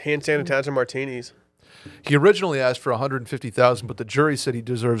 Hand sanitizer martinis. He originally asked for $150,000, but the jury said he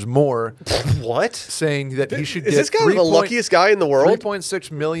deserves more, What? saying that he should Is get this guy the luckiest guy in the world?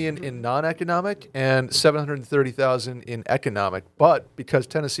 $3.6 million in non-economic and $730,000 in economic. But because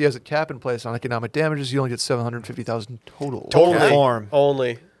Tennessee has a cap in place on economic damages, you only get $750,000 total. Tort Only. reform.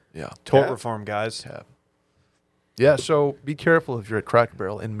 Only. Yeah. Tort Yeah. reform, guys. Cap. Yeah. So be careful if you're at Cracker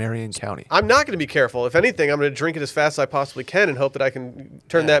Barrel in Marion County. I'm not going to be careful. If anything, I'm going to drink it as fast as I possibly can and hope that I can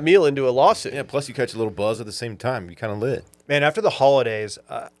turn that meal into a lawsuit. Yeah, plus you catch a little buzz at the same time. You kind of lit. Man, after the holidays,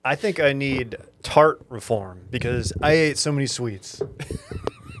 I think I need tart reform because I ate so many sweets.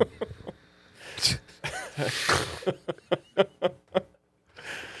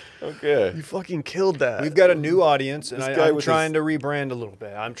 Okay. You fucking killed that. We've got a new audience, and This guy I'm with trying his- to rebrand a little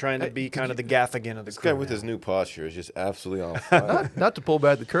bit. I'm trying to be kind of the Gaffigan of the This guy crew with now. his new posture is just absolutely on fire. Not to pull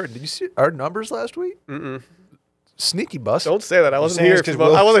back the curtain. Did you see our numbers last week? Sneaky bust. Don't say that. I wasn't saying here. it's 'cause For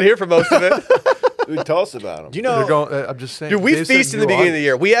Will- I wasn't here for most of it. Dude, tell us about him. Do you They're know? going, I'm just saying. Dude, we they said feast in the new beginning of the audience.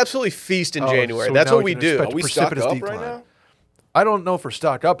 year. We absolutely feast in Oh, January. so That's now what we we can do. expect Are we stuck precipitous up decline. right now? I don't know if we're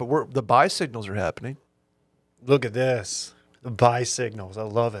stock up, but the buy signals are happening. Look at this. The buy signals. I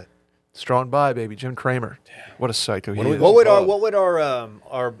love it. Strong buy, baby. Jim Cramer. What a psycho When he we is. go- What would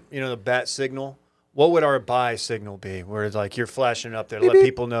our the bat signal? What would our buy signal be? Where it's like you're flashing it up there to let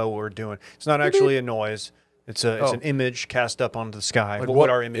people know what we're doing. It's not actually a noise. It's Oh. an image cast up onto the sky. Like what what- would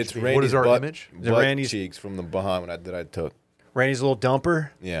our image It's be? Randy's is our butt, image? The butt Randy's- cheeks from the Bahamas that I took. Randy's little dumper.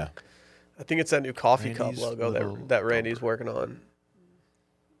 Yeah. I think it's that new coffee cup Randy's logo little that Randy's working on.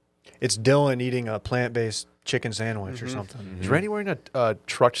 It's Dylan eating a plant-based chicken sandwich or something. Is Randy wearing a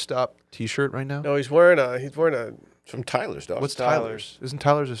truck stop T-shirt right now? No, he's wearing a It's from Tyler's, dog. What's Tyler's. Tyler's? Isn't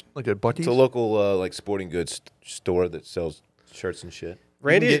Tyler's just like a Buc-ee's? It's a local like sporting goods store that sells shirts and shit.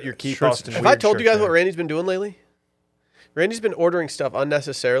 Randy. You can get your Keith shirts- Austin. Have I Weird told you shirt guys what there. Randy's been doing lately? Randy's been ordering stuff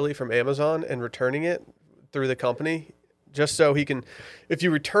unnecessarily from Amazon and returning it through the company just so he can, if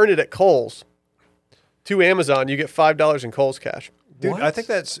you return it at Kohl's to Amazon, you get $5 in Kohl's cash. Dude, What? I think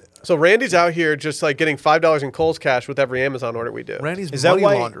that's So Randy's out here just like getting $5 in Kohl's cash with every Amazon order we do. Randy's is that money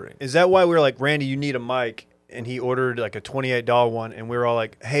why laundering. is that why we were like, Randy, you need a mic, and he ordered like a $28 one, and we were all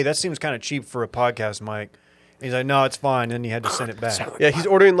like, hey, that seems kind of cheap for a podcast mic. And he's like, no, it's fine. And then he had to send it back. Yeah, he's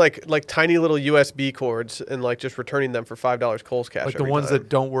ordering like tiny little USB cords and like just returning them for $5 Kohl's cash. Like the every ones time. that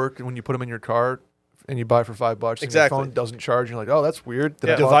don't work when you put them in your car and you buy for $5. Exactly. And your phone doesn't charge. And you're like, oh, that's weird. Then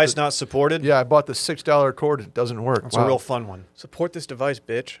Yeah. I bought Device the- not supported. Yeah, I bought the $6 cord. It doesn't work. It's Wow. a real fun one. support this device,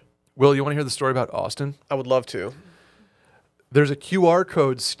 bitch. Will, you want to hear the story about Austin? I would love to. There's a QR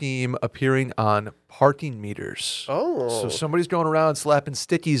code scheme appearing on parking meters. Oh, So somebody's going around slapping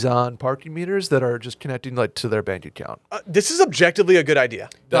stickies on parking meters that are just connecting like to their bank account. this is objectively a good idea.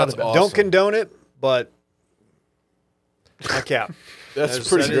 That's Not a- awesome. Don't condone it, but I cap. That's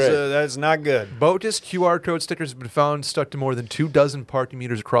pretty that is, great. that is not good. Bogus QR code stickers have been found stuck to more than 24 parking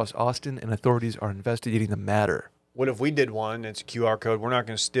meters across Austin, and authorities are investigating the matter. What if we did one? It's a QR code. We're not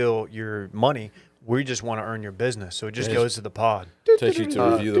going to steal your money. We just want to earn your business. So it just Yes. goes to the pod. Takes you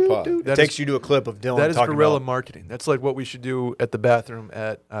to review the pod. It That takes is- you to a clip of Dylan That is talking guerrilla about. marketing. That's like what we should do at the bathroom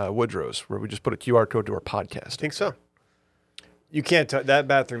at Woodrow's, where we just put a QR code to our I podcast. think so. You can't. That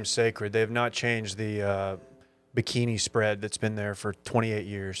bathroom's sacred. They have not changed the bikini spread that's been there for 28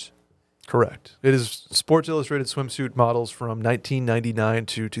 years. Correct. It is Sports Illustrated swimsuit models from 1999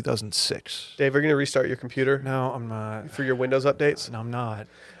 to 2006. Dave, we're going to restart your computer No, I'm not. for your Windows updates. No, I'm not.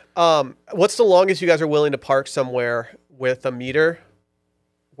 What's the longest you guys are willing to park somewhere with a meter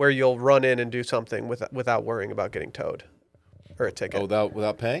where you'll run in and do something without worrying about getting towed or a ticket? Oh,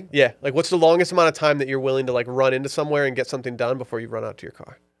 without paying? Yeah, like what's the longest amount of time that you're willing to like run into somewhere and get something done before you run out to your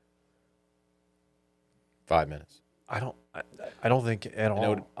car? 5 minutes. I don't think at all. it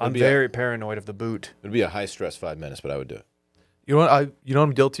would I'm be very paranoid of the boot. It'd be a high stress 5 minutes, but I would do it. You know what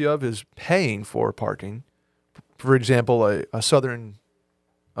I'm guilty of is paying for parking. For example, a Southern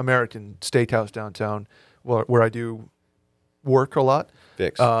American steakhouse downtown where I do work a lot.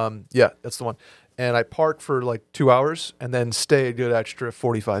 Fix. Yeah, that's the one. and I park for like 2 hours and then stay a good extra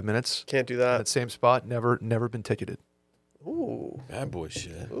 45 minutes Can't do at that. that same spot. Never been ticketed. Ooh. Bad boy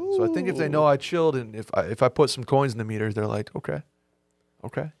shit. So I think if they know I chilled and if I put some coins in the meter, they're like, okay.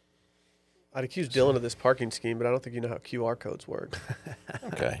 I'd accuse Dylan of this parking scheme, but I don't think you know how QR codes work.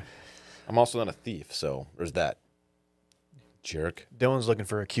 Okay. I'm also not a thief, so there's that. Jerk. Dylan's looking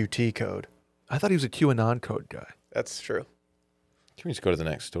for a QT code. I thought he was a QAnon code guy. That's true. Can we just go to the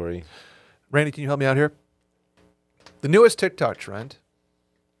next story? Randy, can you help me out here? The newest TikTok trend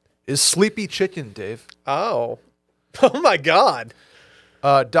is sleepy chicken, Dave. Oh. Oh my God.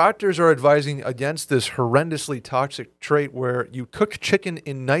 Doctors are advising against this horrendously toxic trait where you cook chicken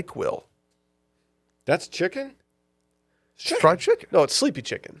in NyQuil. That's chicken? Fried chicken. No, it's sleepy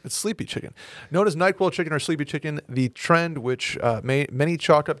chicken. It's sleepy chicken. Known as NyQuil chicken or sleepy chicken, the trend, which many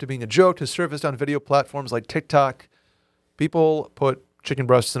chalk up to being a joke, has surfaced on video platforms like TikTok. People put chicken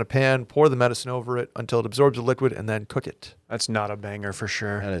breasts in a pan, pour the medicine over it until it absorbs the liquid, and then cook it. That's not a banger for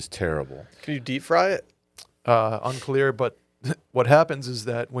sure. That is terrible. Can you deep fry it? Unclear, but what happens is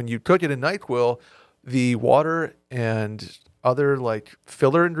that when you cook it in NyQuil, the water and other like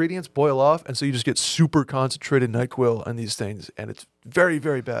filler ingredients boil off, and so you just get super concentrated NyQuil on these things, and it's very,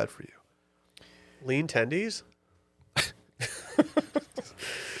 very bad for you. Lean tendies?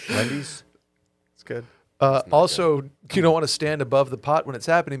 Wendy's? It's good. Also, you don't want to stand above the pot when it's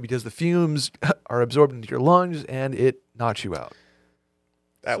happening because the fumes are absorbed into your lungs and it knocks you out.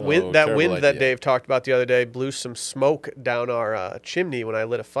 That So, wind terrible that idea. Dave talked about the other day blew some smoke down our chimney when I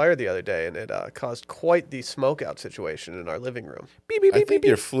lit a fire the other day, and it caused quite the smoke out situation in our living room. Beep, beep, I beep, think beep,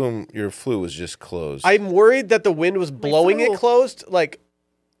 your beep. flue was just closed. I'm worried that the wind was blowing it flue. closed, like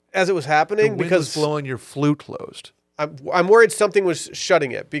as it was The happening, wind because was blowing your flue closed. I'm worried something was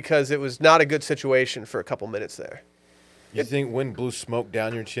shutting it because it was not a good situation for a couple minutes there. You think wind blew smoke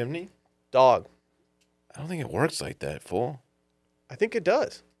down your chimney? Dog, I don't think it works like that, fool. I think it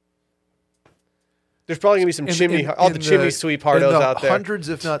does. There's probably gonna be some In- chimney, in- all the in chimney the- sweep in hardos the out there. Hundreds,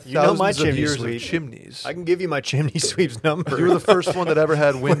 if not You know my thousands of chimney years sweep. of chimneys. I can give you my chimney sweep's number. You were the first one that ever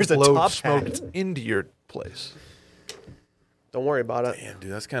had wind Where's the blow top smoke hat? into your place. Don't worry about it. Damn, dude,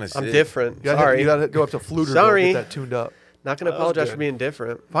 that's kind of I'm sick. different. You gotta, Sorry, you gotta go up to Fluter to Sorry. get that tuned up. not gonna That was apologize for good. being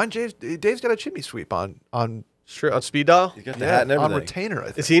different. Fine, Dave's got a chimney sweep on Sure, on speed dial. You got the hat and on everything. retainer. I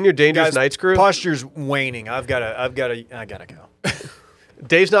think. Is he in your Dangerous Guys, Nights crew? Posture's waning. I gotta go.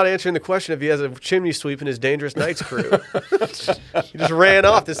 Dave's not answering the question if he has a chimney sweep in his Dangerous Nights crew. He just ran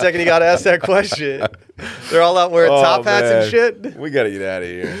off the second he got asked that question. They're all out wearing Oh, top hats man. and shit. We got to get out of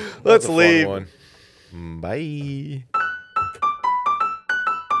here. Let's That was a fun leave. one. Bye.